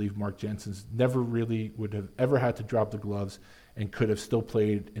honestly believe Mark Janssens never really would have ever had to drop the gloves and could have still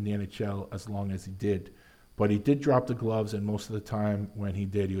played in the NHL as long as he did. But he did drop the gloves, and most of the time when he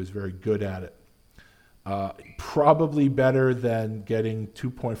did, he was very good at it. Probably better than getting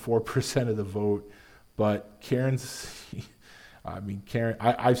 2.4% of the vote. But Cairns,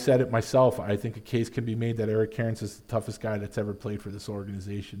 I've said it myself. I think a case can be made that Eric Cairns is the toughest guy that's ever played for this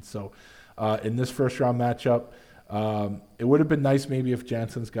organization. So in this first round matchup, it would have been nice maybe if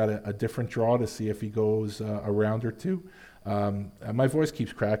Janssens got a different draw to see if he goes a round or two. And my voice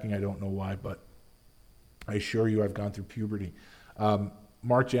keeps cracking. I don't know why, but I assure you I've gone through puberty.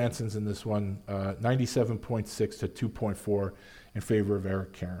 Mark Jansen's in this one, 97.6 to 2.4 in favor of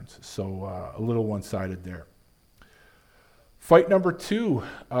Eric Cairns. So a little one-sided there. Fight number 2,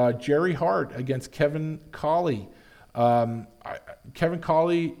 Jerry Hart against Kevin Colley. Kevin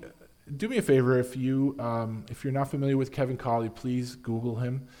Colley, do me a favor, if you're not familiar with Kevin Colley, please Google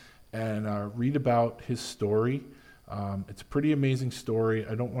him and read about his story. It's a pretty amazing story.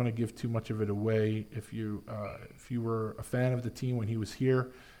 I don't want to give too much of it away. If you were a fan of the team when he was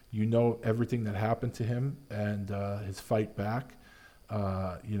here, you know everything that happened to him and his fight back.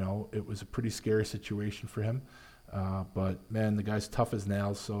 It was a pretty scary situation for him. But man, the guy's tough as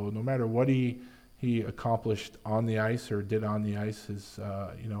nails. So no matter what he accomplished on the ice or did on the ice,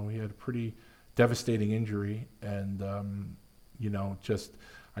 he had a pretty devastating injury, and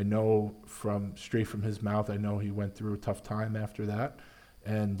I know straight from his mouth, I know he went through a tough time after that,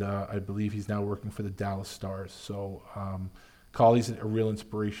 and I believe he's now working for the Dallas Stars. So Colley's a real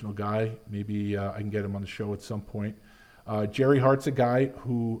inspirational guy. Maybe I can get him on the show at some point. Jerry Hart's a guy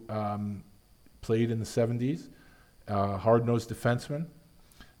who played in the 70s, hard-nosed defenseman.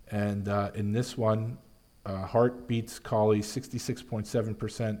 And in this one, Hart beats Colley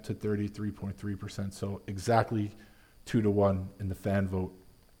 66.7% to 33.3%, so exactly 2-1 in the fan vote.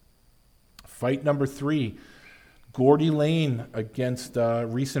 Fight number 3, Gordie Lane against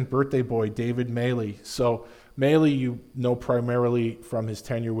recent birthday boy David Maley. So Maley, you know primarily from his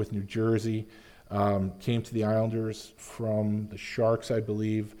tenure with New Jersey, came to the Islanders from the Sharks, I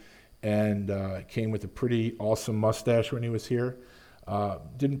believe, and came with a pretty awesome mustache when he was here.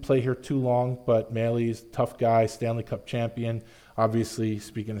 Didn't play here too long, but Maley's a tough guy, Stanley Cup champion. Obviously,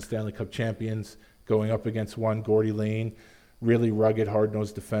 speaking of Stanley Cup champions, going up against one, Gordie Lane, really rugged,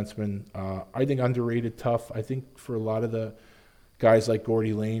 hard-nosed defenseman. I think underrated tough. I think for a lot of the guys like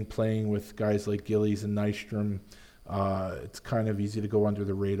Gordie Lane playing with guys like Gillies and Nystrom, it's kind of easy to go under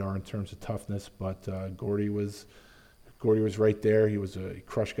the radar in terms of toughness, but Gordie was right there. He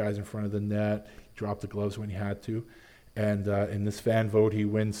crushed guys in front of the net, he dropped the gloves when he had to. And in this fan vote, he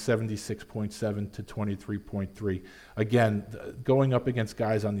wins 76.7 to 23.3. Again, going up against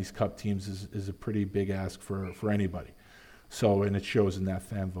guys on these cup teams is a pretty big ask for anybody. So, and it shows in that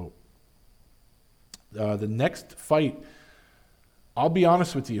fan vote. The next fight, I'll be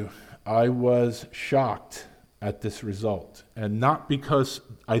honest with you, I was shocked at this result. And not because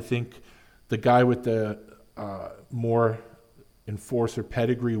I think the guy with the more enforcer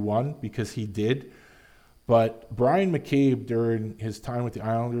pedigree won, because he did. But Bryan McCabe, during his time with the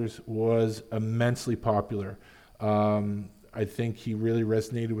Islanders, was immensely popular. I think he really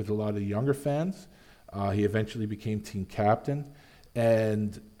resonated with a lot of the younger fans. He eventually became team captain.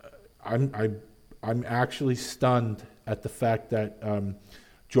 And I'm actually stunned at the fact that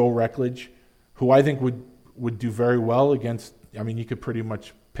Joel Reckledge, who I think would do very well against, I mean, you could pretty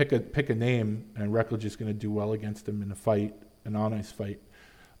much pick a name, and Reckledge is going to do well against him in a fight, an on-ice fight.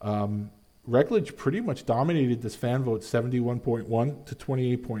 Reckledge pretty much dominated this fan vote, 71.1 to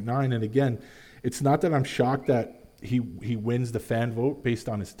 28.9. And again, it's not that I'm shocked that he wins the fan vote based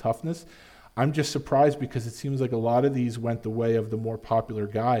on his toughness. I'm just surprised because it seems like a lot of these went the way of the more popular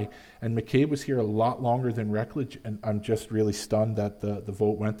guy. And McCabe was here a lot longer than Reckledge, and I'm just really stunned that the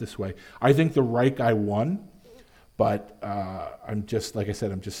vote went this way. I think the right guy won, but I'm just, like I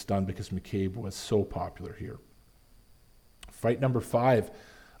said, I'm just stunned because McCabe was so popular here. Fight number 5.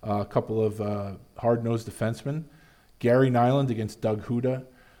 A couple of hard-nosed defensemen. Gary Nyland against Doug Huda.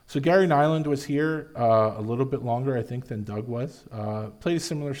 So Gary Nyland was here a little bit longer, I think, than Doug was. Played a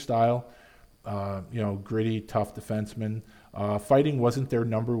similar style, gritty, tough defenseman. Fighting wasn't their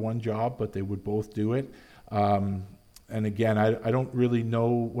number one job, but they would both do it. And again, I don't really know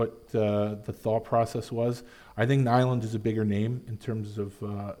what the thought process was. I think Nyland is a bigger name in terms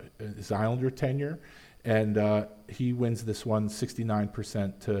of his Islander tenure. And he wins this one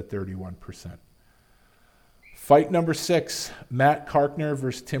 69% to 31%. Fight number 6, Matt Karkner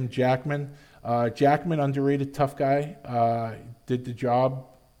versus Tim Jackman. Jackman, underrated tough guy, did the job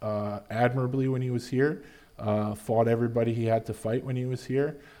admirably when he was here, fought everybody he had to fight when he was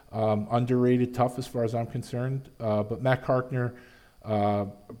here. Underrated tough as far as I'm concerned. But Matt Karkner,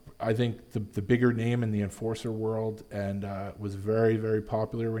 I think the bigger name in the enforcer world, and was very, very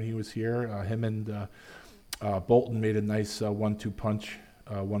popular when he was here. Him and Bolton made a nice 1-2 punch,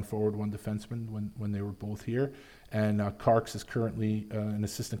 one forward, one defenseman when they were both here. And Karks is currently an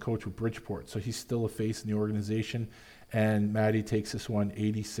assistant coach with Bridgeport, so he's still a face in the organization. And Matty takes this one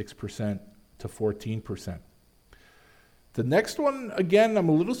 86% to 14%. The next one, again, I'm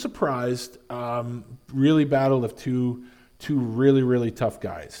a little surprised. Really battle of two two really, really tough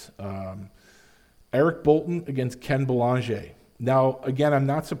guys. Eric Bolton against Ken Belanger. Now, again, I'm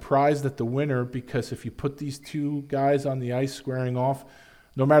not surprised at the winner, because if you put these two guys on the ice squaring off,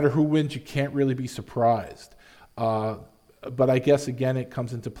 no matter who wins, you can't really be surprised. But I guess, again, it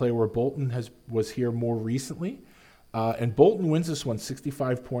comes into play where Bolton was here more recently. And Bolton wins this one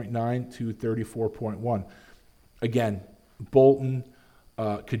 65.9 to 34.1. Again, Bolton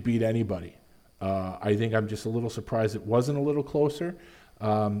could beat anybody. I think I'm just a little surprised it wasn't a little closer.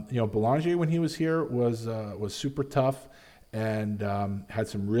 Belanger, when he was here, was super tough and had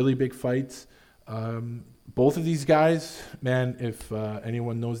some really big fights. Both of these guys, man, if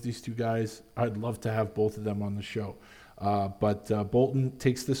anyone knows these two guys, I'd love to have both of them on the show. But Bolton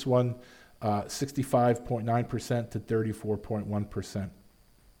takes this one 65.9% to 34.1%.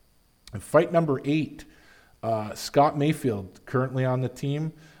 And fight number 8, Scott Mayfield, currently on the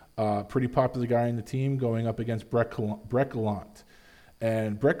team, pretty popular guy in the team, going up against Brett Gallant.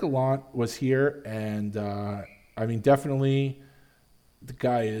 And Brett Gallant was here, and definitely the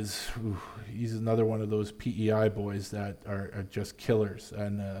guy he's another one of those PEI boys that are just killers.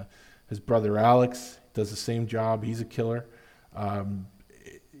 And his brother Alex does the same job. He's a killer.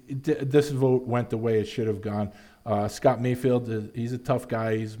 This vote went the way it should have gone. Scott Mayfield, he's a tough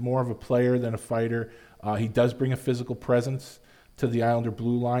guy. He's more of a player than a fighter. He does bring a physical presence to the Islander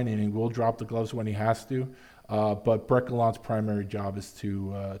blue line, and he will drop the gloves when he has to. But Brett Gallant's primary job is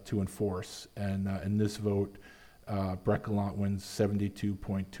to enforce. And in this vote, Brett Gallant wins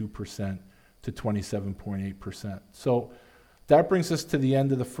 72.2% to 27.8%. So that brings us to the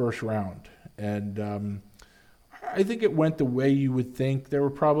end of the first round. And I think it went the way you would think. There were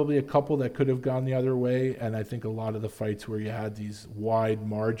probably a couple that could have gone the other way, and I think a lot of the fights where you had these wide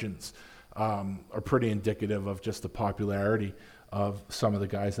margins are pretty indicative of just the popularity of some of the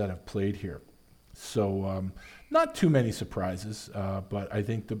guys that have played here. So not too many surprises, but I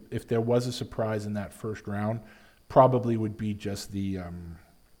think if there was a surprise in that first round, probably would be just the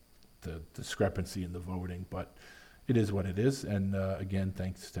discrepancy in the voting. But it is what it is, and again,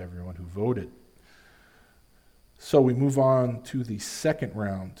 thanks to everyone who voted. So we move on to the second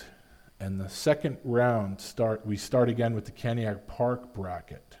round, and the second round we start again with the Kaniak Park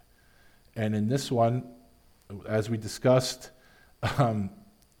bracket. And in this one, as we discussed,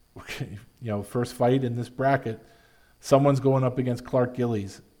 first fight in this bracket, someone's going up against Clark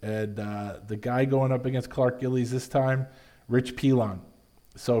Gillies. And the guy going up against Clark Gillies this time, Rich Pilon.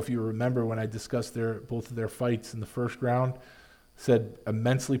 So if you remember when I discussed both of their fights in the first round, said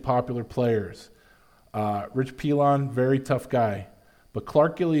immensely popular players. Rich Pilon, very tough guy. But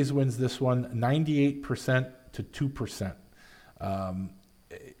Clark Gillies wins this one 98% to 2%.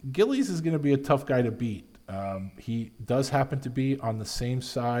 Gillies is going to be a tough guy to beat. He does happen to be on the same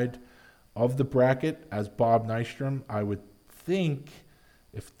side of the bracket as Bob Nystrom. I would think,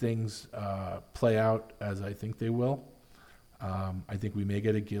 if things play out as I think they will, I think we may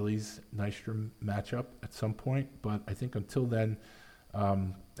get a Gillies-Nystrom matchup at some point. But I think until then,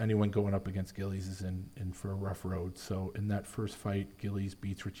 anyone going up against Gillies is in for a rough road. So in that first fight, Gillies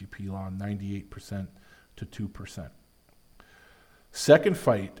beats Richie Pilon 98% to 2%. Second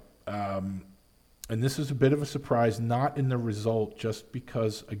fight, and this is a bit of a surprise, not in the result, just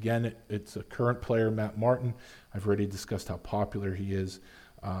because, again, it's a current player, Matt Martin. I've already discussed how popular he is.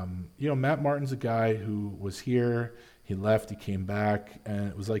 Matt Martin's a guy who was here, he left, he came back, and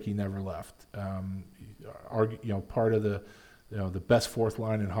it was like he never left. Part of the best fourth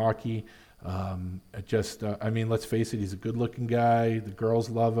line in hockey. Let's face it, he's a good-looking guy. The girls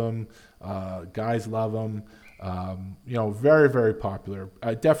love him. Guys love him. Very, very popular.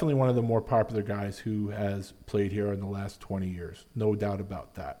 Definitely one of the more popular guys who has played here in the last 20 years. No doubt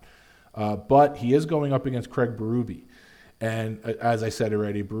about that. But he is going up against Craig Berube. And as I said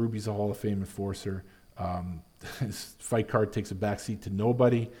already, Berube's a Hall of Fame enforcer. His fight card takes a backseat to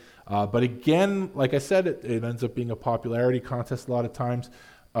nobody. But again, like I said, it ends up being a popularity contest a lot of times.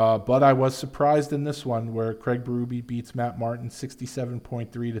 But I was surprised in this one where Craig Berube beats Matt Martin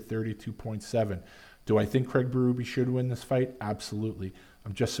 67.3 to 32.7. Do I think Craig Berube should win this fight? Absolutely.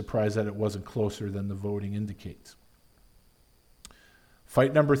 I'm just surprised that it wasn't closer than the voting indicates.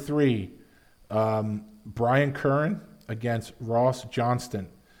 Fight number 3, Brian Curran against Ross Johnston.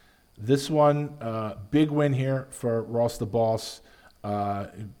 This one, big win here for Ross the Boss.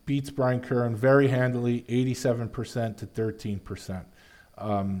 Beats Brian Curran very handily, 87% to 13%.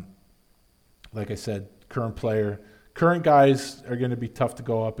 Like I said, current player. Current guys are going to be tough to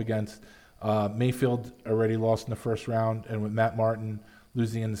go up against. Mayfield already lost in the first round, and with Matt Martin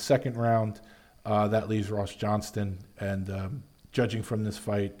losing in the second round, that leaves Ross Johnston. And judging from this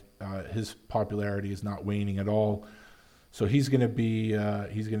fight, his popularity is not waning at all. So he's going to be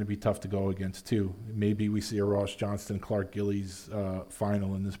tough to go against too. Maybe we see a Ross Johnston, Clark Gillies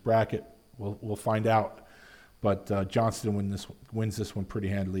final in this bracket. We'll find out. But Johnston wins this one pretty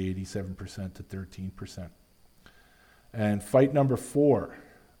handily, 87% to 13%. And fight number 4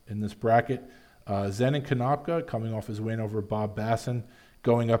 in this bracket, Zenon Konopka, coming off his win over Bob Basson,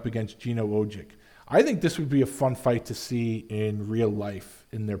 going up against Gino Ojic. I think this would be a fun fight to see in real life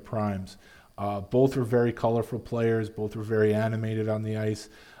in their primes. Both are very colorful players. Both are very animated on the ice.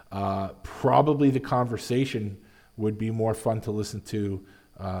 Probably the conversation would be more fun to listen to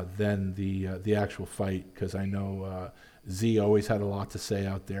than the actual fight, because I know Z always had a lot to say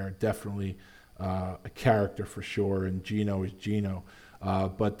out there. Definitely a character for sure, and Gino is Gino.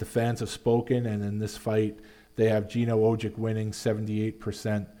 But the fans have spoken, and in this fight, they have Gino Ojic winning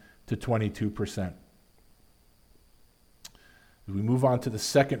 78% to 22%. We move on to the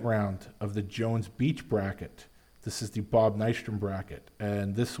second round of the Jones Beach bracket. This is the Bob Nystrom bracket.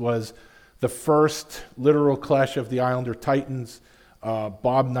 And this was the first literal clash of the Islander Titans.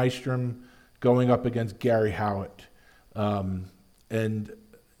 Bob Nystrom going up against Gary Howitt. And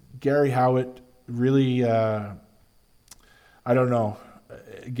Gary Howitt really, I don't know.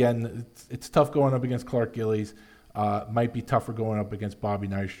 Again, it's tough going up against Clark Gillies. Might be tougher going up against Bobby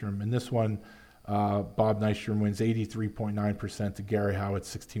Nystrom. In this one, Bob Nystrom wins 83.9% to Gary Howitt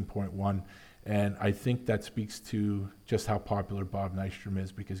 16.1%. And I think that speaks to just how popular Bob Nystrom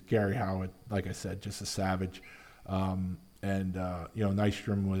is, because Gary Howitt, like I said, just a savage. Nystrom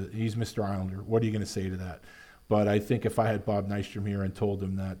he's Mr. Islander. What are you going to say to that? But I think if I had Bob Nystrom here and told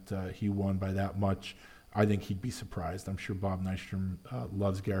him that he won by that much, I think he'd be surprised. I'm sure Bob Nystrom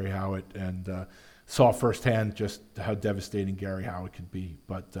loves Gary Howitt and saw firsthand just how devastating Gary Howitt could be.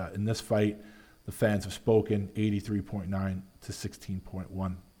 But in this fight, the fans have spoken, 83.9 to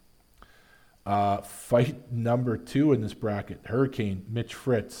 16.1. Fight number 2 in this bracket, Hurricane Mitch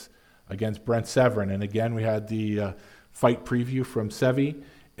Fritz against Brent Severin. And again, we had the fight preview from Sevy,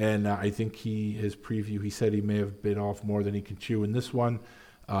 and I think his preview, he said he may have bit off more than he can chew in this one.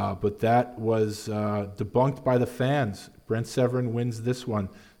 But that was debunked by the fans. Brent Severin wins this one,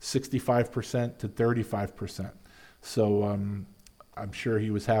 65% to 35%. So I'm sure he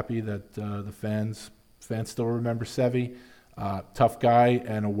was happy that the fans still remember Sevy. Tough guy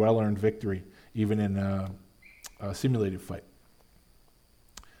and a well-earned victory, even in a simulated fight.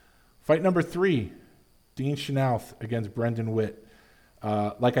 Fight number 3, Dean Chenoweth against Brendan Witt.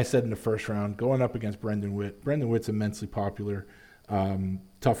 Like I said in the first round, going up against Brendan Witt. Brendan Witt's immensely popular.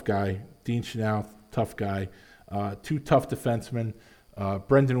 Tough guy. Dean Chenoweth, tough guy. 2 tough defensemen.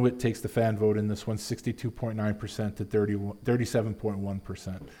 Brendan Witt takes the fan vote in this one, 62.9% to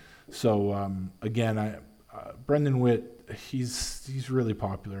 37.1%. So again, Brendan Witt, he's really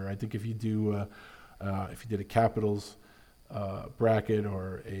popular. I think if you did a Capitals bracket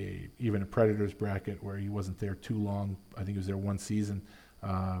or even a Predators bracket where he wasn't there too long, I think he was there 1 season.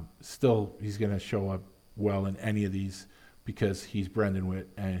 Still, he's going to show up well in any of these, because he's Brendan Witt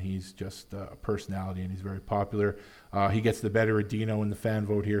and he's just a personality and he's very popular. He gets the better of Dino in the fan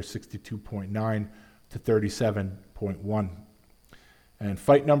vote here, 62.9 to 37.1. And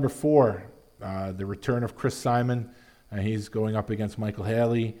fight number 4, the return of Chris Simon. He's going up against Michael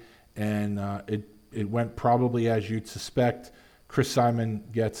Haley, and it went probably as you'd suspect. Chris Simon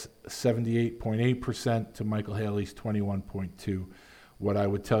gets 78.8% to Michael Haley's 21.2%. What I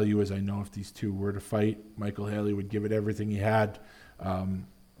would tell you is I know if these two were to fight, Michael Haley would give it everything he had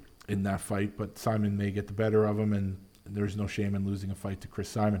in that fight, but Simon may get the better of him, and there's no shame in losing a fight to Chris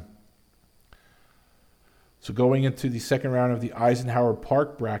Simon. So going into the second round of the Eisenhower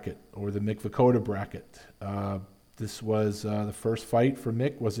Park bracket, or the Mick Vukota bracket, this was the first fight for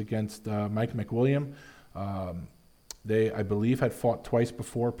Mick was against Mike McWilliam. They, I believe, had fought twice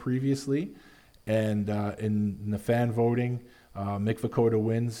before previously, and in the fan voting, Mick Vukota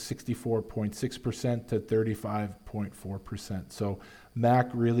wins 64.6% to 35.4%. So Mac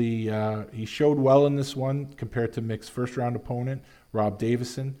really, he showed well in this one compared to Mick's first round opponent, Rob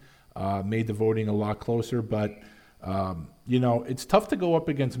Davison. Made the voting a lot closer, but it's tough to go up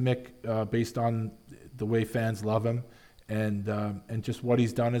against Mick based on the way fans love him and just what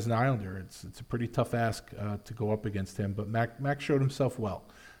he's done as an Islander. It's a pretty tough ask to go up against him, but Mac showed himself well,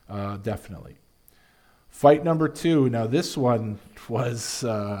 definitely. Fight number 2. Now this one was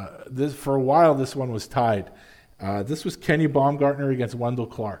for a while. This one was tied. This was Kenny Baumgartner against Wendell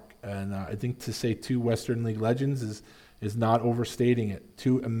Clark, and I think to say 2 Western League legends is not overstating it.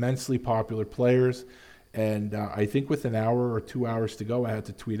 2 immensely popular players, and I think with an hour or 2 hours to go, I had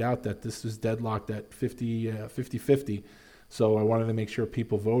to tweet out that this was deadlocked at 50-50. So I wanted to make sure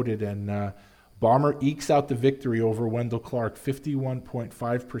people voted, and Bomber ekes out the victory over Wendell Clark,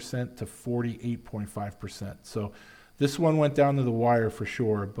 51.5% to 48.5%. So this one went down to the wire for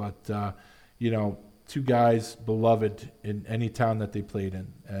sure, but, two guys beloved in any town that they played in,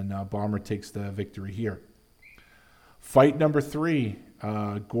 and Bomber takes the victory here. Fight number 3,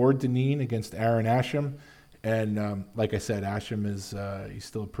 Gord Dineen against Aaron Asham. And like I said, Asham is he's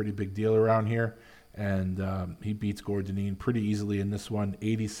still a pretty big deal around here, and he beats Gord Dineen pretty easily in this one,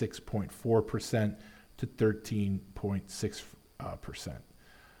 86.4% to 13.6%.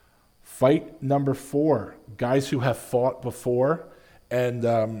 Fight number 4, guys who have fought before,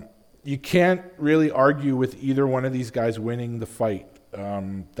 and you can't really argue with either one of these guys winning the fight.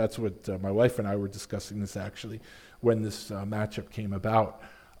 That's what my wife and I were discussing this actually when this matchup came about.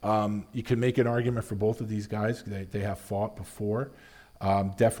 You can make an argument for both of these guys. They have fought before.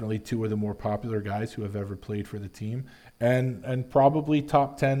 Definitely two of the more popular guys who have ever played for the team, and probably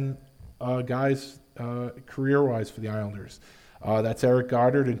top 10 guys career-wise for the Islanders. That's Eric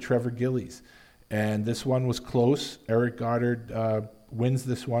Goddard and Trevor Gillies. And this one was close. Eric Goddard wins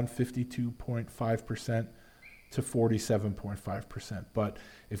this one 52.5% to 47.5%. But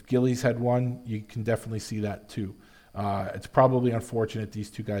if Gillies had won, you can definitely see that too. It's probably unfortunate these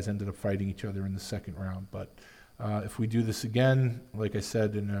two guys ended up fighting each other in the second round. But if we do this again, like I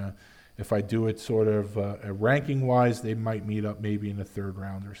said, if I do it sort of ranking-wise, they might meet up maybe in the third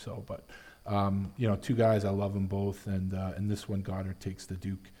round or so. But, two guys, I love them both. And in this one, Goddard takes the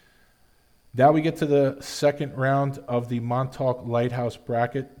Duke. Now we get to the second round of the Montauk Lighthouse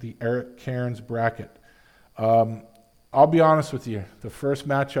bracket, the Eric Cairns bracket. I'll be honest with you. The first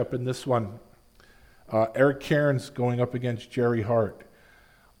matchup in this one, Eric Cairns going up against Jerry Hart.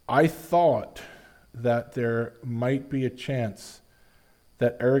 I thought that there might be a chance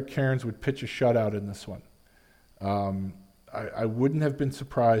that Eric Cairns would pitch a shutout in this one. I wouldn't have been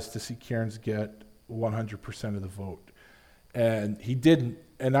surprised to see Cairns get 100% of the vote. And he didn't.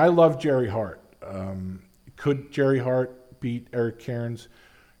 And I love Jerry Hart. Could Jerry Hart beat Eric Cairns?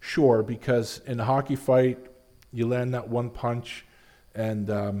 Sure, because in a hockey fight, you land that one punch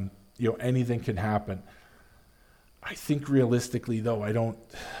and anything can happen. I think realistically, though, I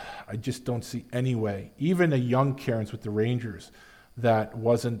just don't see any way. Even a young Cairns with the Rangers that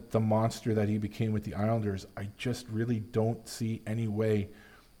wasn't the monster that he became with the Islanders, I just really don't see any way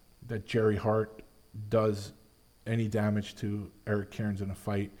that Jerry Hart does any damage to Eric Cairns in a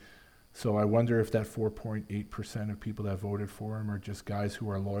fight. So I wonder if that 4.8% of people that voted for him are just guys who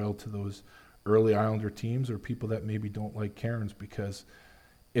are loyal to those early Islander teams or people that maybe don't like Cairns, because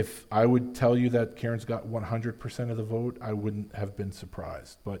if I would tell you that Cairns got 100% of the vote, I wouldn't have been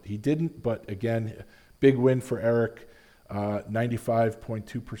surprised. But he didn't. But again, big win for Eric,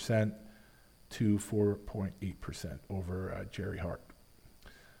 95.2% to 4.8% over Jerry Hart.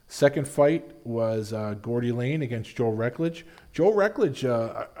 Second fight was Gordy Lane against Joe Reckledge. Joe Reckledge,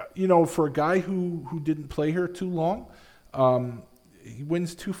 for a guy who didn't play here too long, he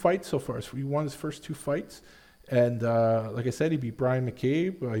wins 2 fights so far. So he won his first 2 fights. And like I said, he beat Brian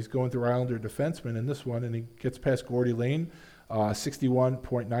McCabe. He's going through Islander defenseman in this one, and he gets past Gordy Lane,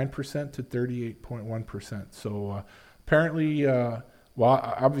 61.9% to 38.1%. So apparently,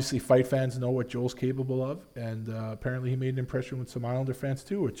 obviously fight fans know what Joel's capable of, and apparently he made an impression with some Islander fans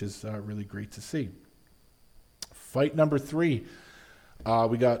too, which is really great to see. Fight number 3,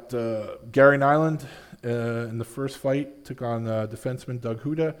 we got Gary Nyland in the first fight, took on defenseman Doug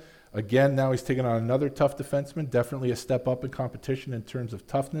Huda. Again, now he's taking on another tough defenseman, definitely a step up in competition in terms of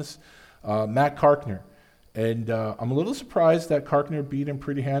toughness, Matt Karkner. And I'm a little surprised that Karkner beat him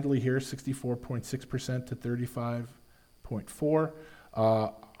pretty handily here, 64.6% to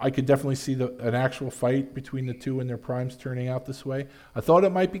 35.4%. I could definitely see an actual fight between the two in their primes turning out this way. I thought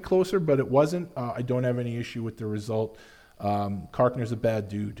it might be closer, but it wasn't. I don't have any issue with the result. Karkner's a bad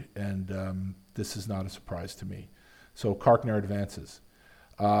dude, and this is not a surprise to me. So Karkner advances.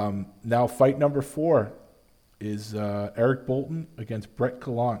 Now fight number 4 is Eric Bolton against Brett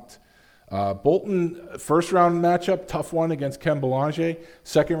Gallant. Bolton, first round matchup, tough one against Ken Belanger.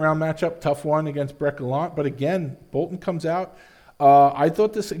 Second round matchup, tough one against Brett Gallant. But again, Bolton comes out. I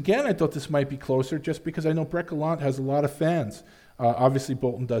thought this might be closer just because I know Brett Gallant has a lot of fans. Obviously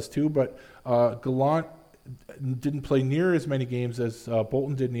Bolton does too, but Gallant didn't play near as many games as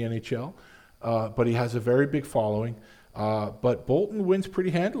Bolton did in the NHL, but he has a very big following. But Bolton wins pretty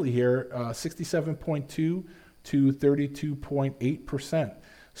handily here, 67.2 to 32.8%.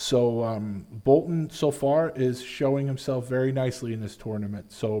 So Bolton so far is showing himself very nicely in this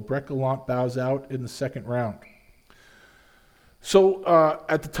tournament. So Brett Gallant bows out in the second round. So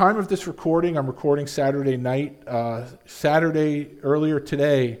at the time of this recording, I'm recording Saturday night. Earlier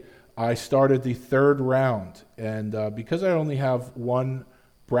today, I started the third round, and because I only have one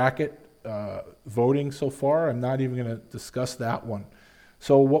bracket voting so far, I'm not even going to discuss that one.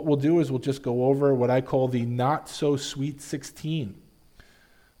 So what we'll do is we'll just go over what I call the not-so-sweet 16.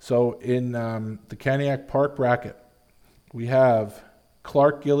 So in the Caniac Park bracket, we have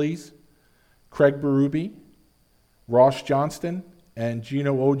Clark Gillies, Craig Berube, Ross Johnston, and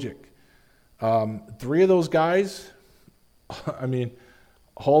Gino Ojic. Three of those guys, I mean,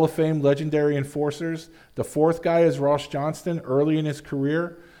 Hall of Fame legendary enforcers. The fourth guy is Ross Johnston, early in his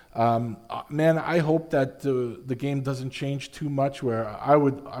career. Man, I hope that the game doesn't change too much. Where I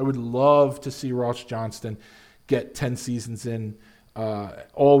would love to see Ross Johnston get 10 seasons in,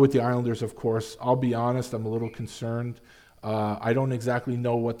 all with the Islanders, of course. I'll be honest, I'm a little concerned. I don't exactly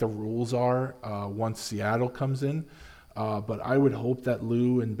know what the rules are once Seattle comes in, but I would hope that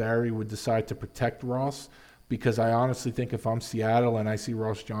Lou and Barry would decide to protect Ross, because I honestly think if I'm Seattle and I see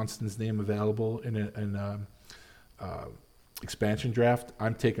Ross Johnston's name available in an expansion draft,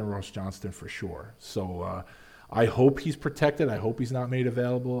 I'm taking Ross Johnston for sure. So I hope he's protected. I hope he's not made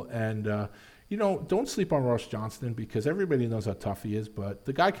available. And, don't sleep on Ross Johnston, because everybody knows how tough he is, but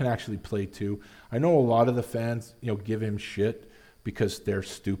the guy can actually play too. I know a lot of the fans, give him shit because they're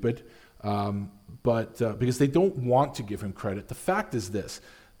stupid, but because they don't want to give him credit. The fact is this.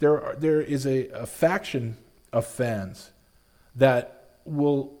 There is a faction of fans that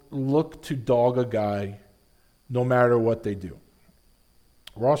will look to dog a guy no matter what they do.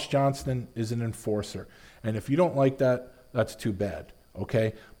 Ross Johnston is an enforcer, and if you don't like that, that's too bad,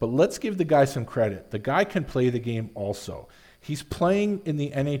 okay? But let's give the guy some credit. The guy can play the game also. He's playing in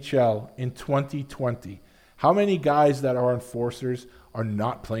the NHL in 2020. How many guys that are enforcers are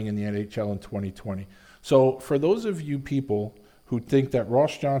not playing in the NHL in 2020? So for those of you people who think that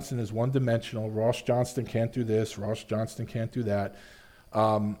Ross Johnston is one-dimensional, Ross Johnston can't do this, Ross Johnston can't do that,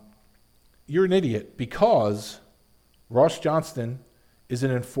 you're an idiot, because Ross Johnston is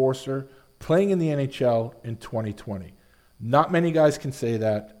an enforcer playing in the NHL in 2020. Not many guys can say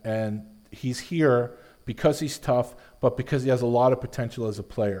that, and he's here because he's tough, but because he has a lot of potential as a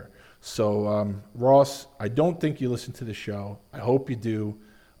player. So, Ross, I don't think you listen to the show. I hope you do.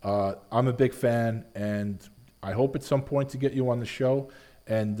 I'm a big fan, and I hope at some point to get you on the show,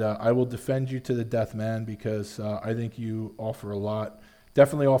 and I will defend you to the death, man, because I think you offer a lot.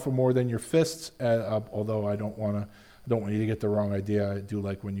 Definitely offer more than your fists, although I don't want you to get the wrong idea. I do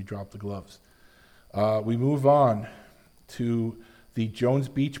like when you drop the gloves. We move on to the Jones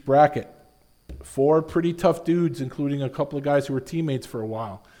Beach bracket. 4 pretty tough dudes, including a couple of guys who were teammates for a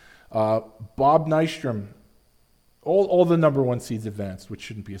while. Bob Nystrom, all the number 1 seeds advanced, which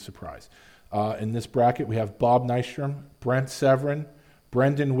shouldn't be a surprise. In this bracket, we have Bob Nystrom, Brent Severin,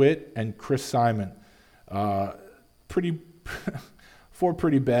 Brendan Witt, and Chris Simon. 4 pretty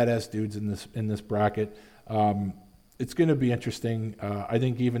badass dudes in this bracket. It's going to be interesting. I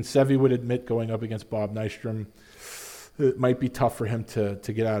think even Sevy would admit going up against Bob Nystrom, it might be tough for him to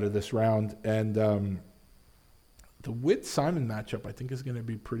get out of this round. And the Witt-Simon matchup, I think, is going to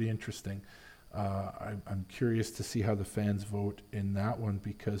be pretty interesting. I'm curious to see how the fans vote in that one,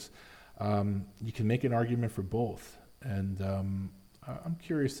 because you can make an argument for both. And I'm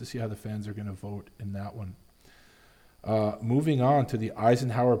curious to see how the fans are going to vote in that one. Moving on to the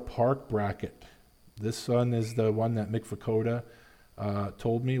Eisenhower Park bracket. This one is the one that Mick Vukota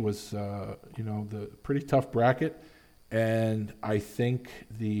told me was, the pretty tough bracket. And I think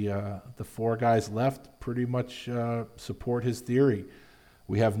the 4 guys left pretty much support his theory.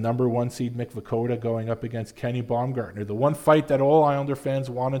 We have number 1 seed Mick Vukota going up against Kenny Baumgartner. The one fight that all Islander fans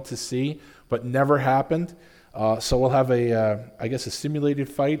wanted to see, but never happened. So we'll have a simulated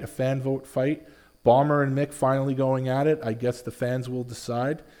fight, a fan vote fight. Bomber and Mick finally going at it. I guess the fans will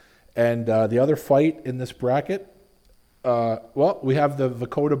decide. And the other fight in this bracket, we have the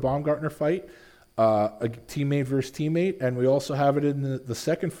Vukota-Baumgartner fight, a teammate versus teammate, and we also have it in the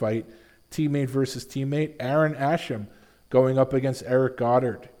second fight, teammate versus teammate, Aaron Asham going up against Eric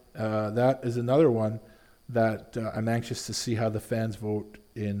Goddard. That is another one that I'm anxious to see how the fans vote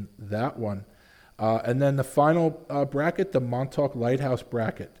in that one. And then the final bracket, the Montauk Lighthouse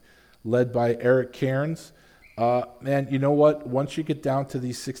bracket, led by Eric Cairns. Man, you know what? Once you get down to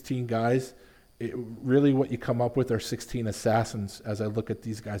these 16 guys, really what you come up with are 16 assassins as I look at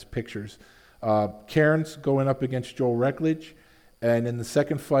these guys' pictures. Cairns going up against Joel Reckledge. And in the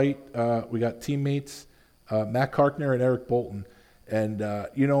second fight, we got teammates Matt Karkner and Eric Bolton. And,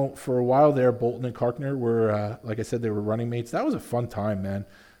 for a while there, Bolton and Karkner were, like I said, they were running mates. That was a fun time, man.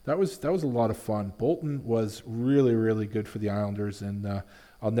 That was a lot of fun. Bolton was really, really good for the Islanders, and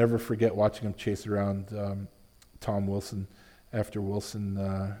I'll never forget watching him chase around Tom Wilson after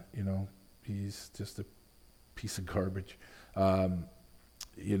Wilson, he's just a piece of garbage.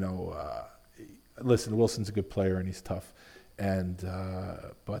 Listen, Wilson's a good player and he's tough,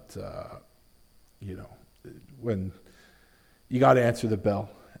 but when you got to answer the bell,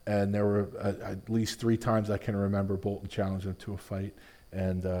 and there were at least 3 times I can remember Bolton challenged him to a fight,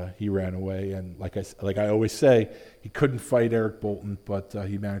 and he ran away. And like I always say, he couldn't fight Eric Bolton, but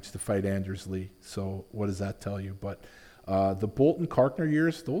he managed to fight Anders Lee. So what does that tell you? But the Bolton-Karkner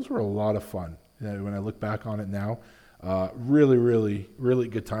years, those were a lot of fun. When I look back on it now, really, really, really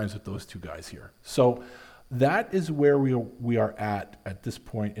good times with those 2 guys here. So that is where we are at this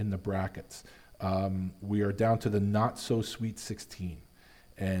point in the brackets. We are down to the not-so-sweet 16.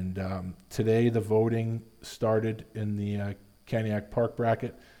 And today the voting started in the Kaniak Park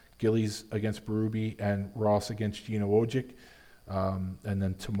bracket. Gillies against Berube and Ross against Gino Ojic. And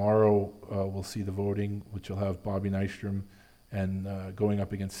then tomorrow we'll see the voting, which will have Bobby Nystrom and going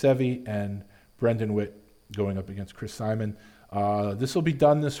up against Sevi, and Brendan Witt going up against Chris Simon. This will be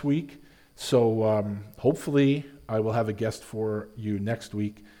done this week, so hopefully I will have a guest for you next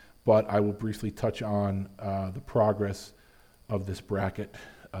week, but I will briefly touch on the progress of this bracket,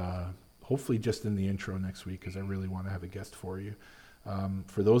 hopefully just in the intro next week, because I really want to have a guest for you.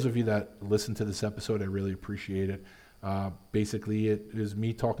 For those of you that listen to this episode, I really appreciate it. Basically, it is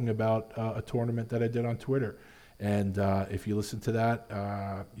me talking about a tournament that I did on Twitter. And if you listen to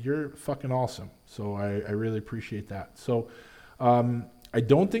that, you're fucking awesome. So I really appreciate that. So I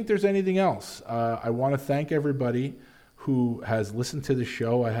don't think there's anything else. I want to thank everybody who has listened to the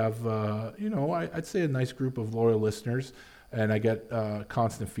show. I have, I'd say a nice group of loyal listeners, and I get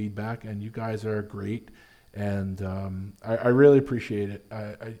constant feedback, and you guys are great. And I really appreciate it.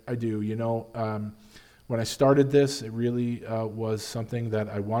 I do. When I started this, it really was something that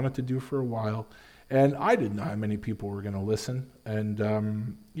I wanted to do for a while. And I didn't know how many people were going to listen. And,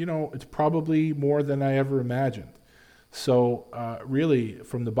 it's probably more than I ever imagined. So really,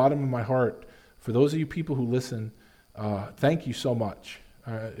 from the bottom of my heart, for those of you people who listen, thank you so much.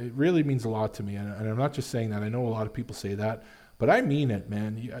 It really means a lot to me. And I'm not just saying that. I know a lot of people say that. But I mean it,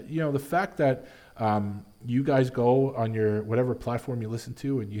 man. The fact that you guys go on your whatever platform you listen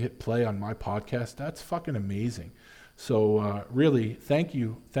to and you hit play on my podcast, that's fucking amazing. So really, thank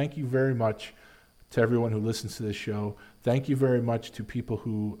you. Thank you very much to everyone who listens to this show. Thank you very much to people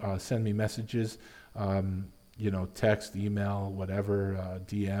who send me messages, text, email, whatever,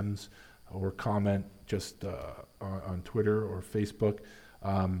 DMs, or comment just on Twitter or Facebook.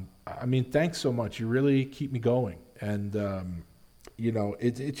 Thanks so much. You really keep me going. And,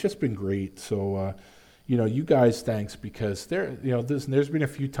 it's just been great. So, you guys, thanks, because there's been a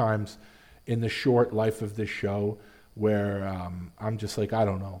few times in the short life of this show where I'm just like, I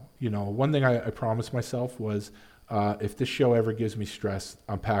don't know. One thing I promised myself was if this show ever gives me stress,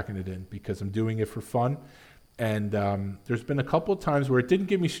 I'm packing it in because I'm doing it for fun. And there's been a couple of times where it didn't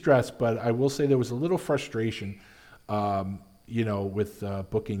give me stress, but I will say there was a little frustration, with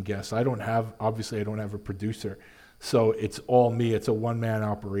booking guests. I don't have a producer. So it's all me. It's a one-man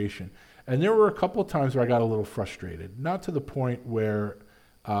operation. And there were a couple of times where I got a little frustrated. Not to the point where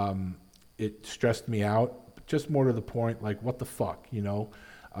it stressed me out, but just more to the point, like, what the fuck,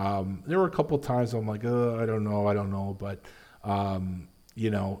 There were a couple of times I'm like, I don't know. But,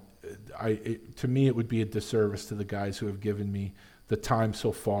 to me, it would be a disservice to the guys who have given me the time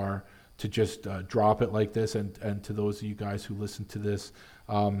so far to just drop it like this. And to those of you guys who listen to this,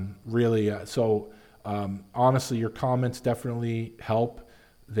 really, honestly, your comments definitely help.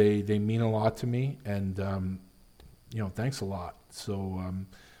 They mean a lot to me, and thanks a lot. So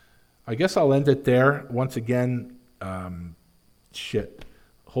I guess I'll end it there. Once again,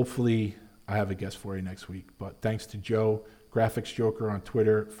 hopefully I have a guest for you next week. But thanks to Joe, Graphics Joker on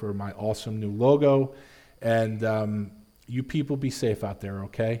Twitter, for my awesome new logo. And you people be safe out there,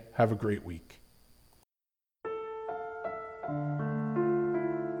 okay? Have a great week.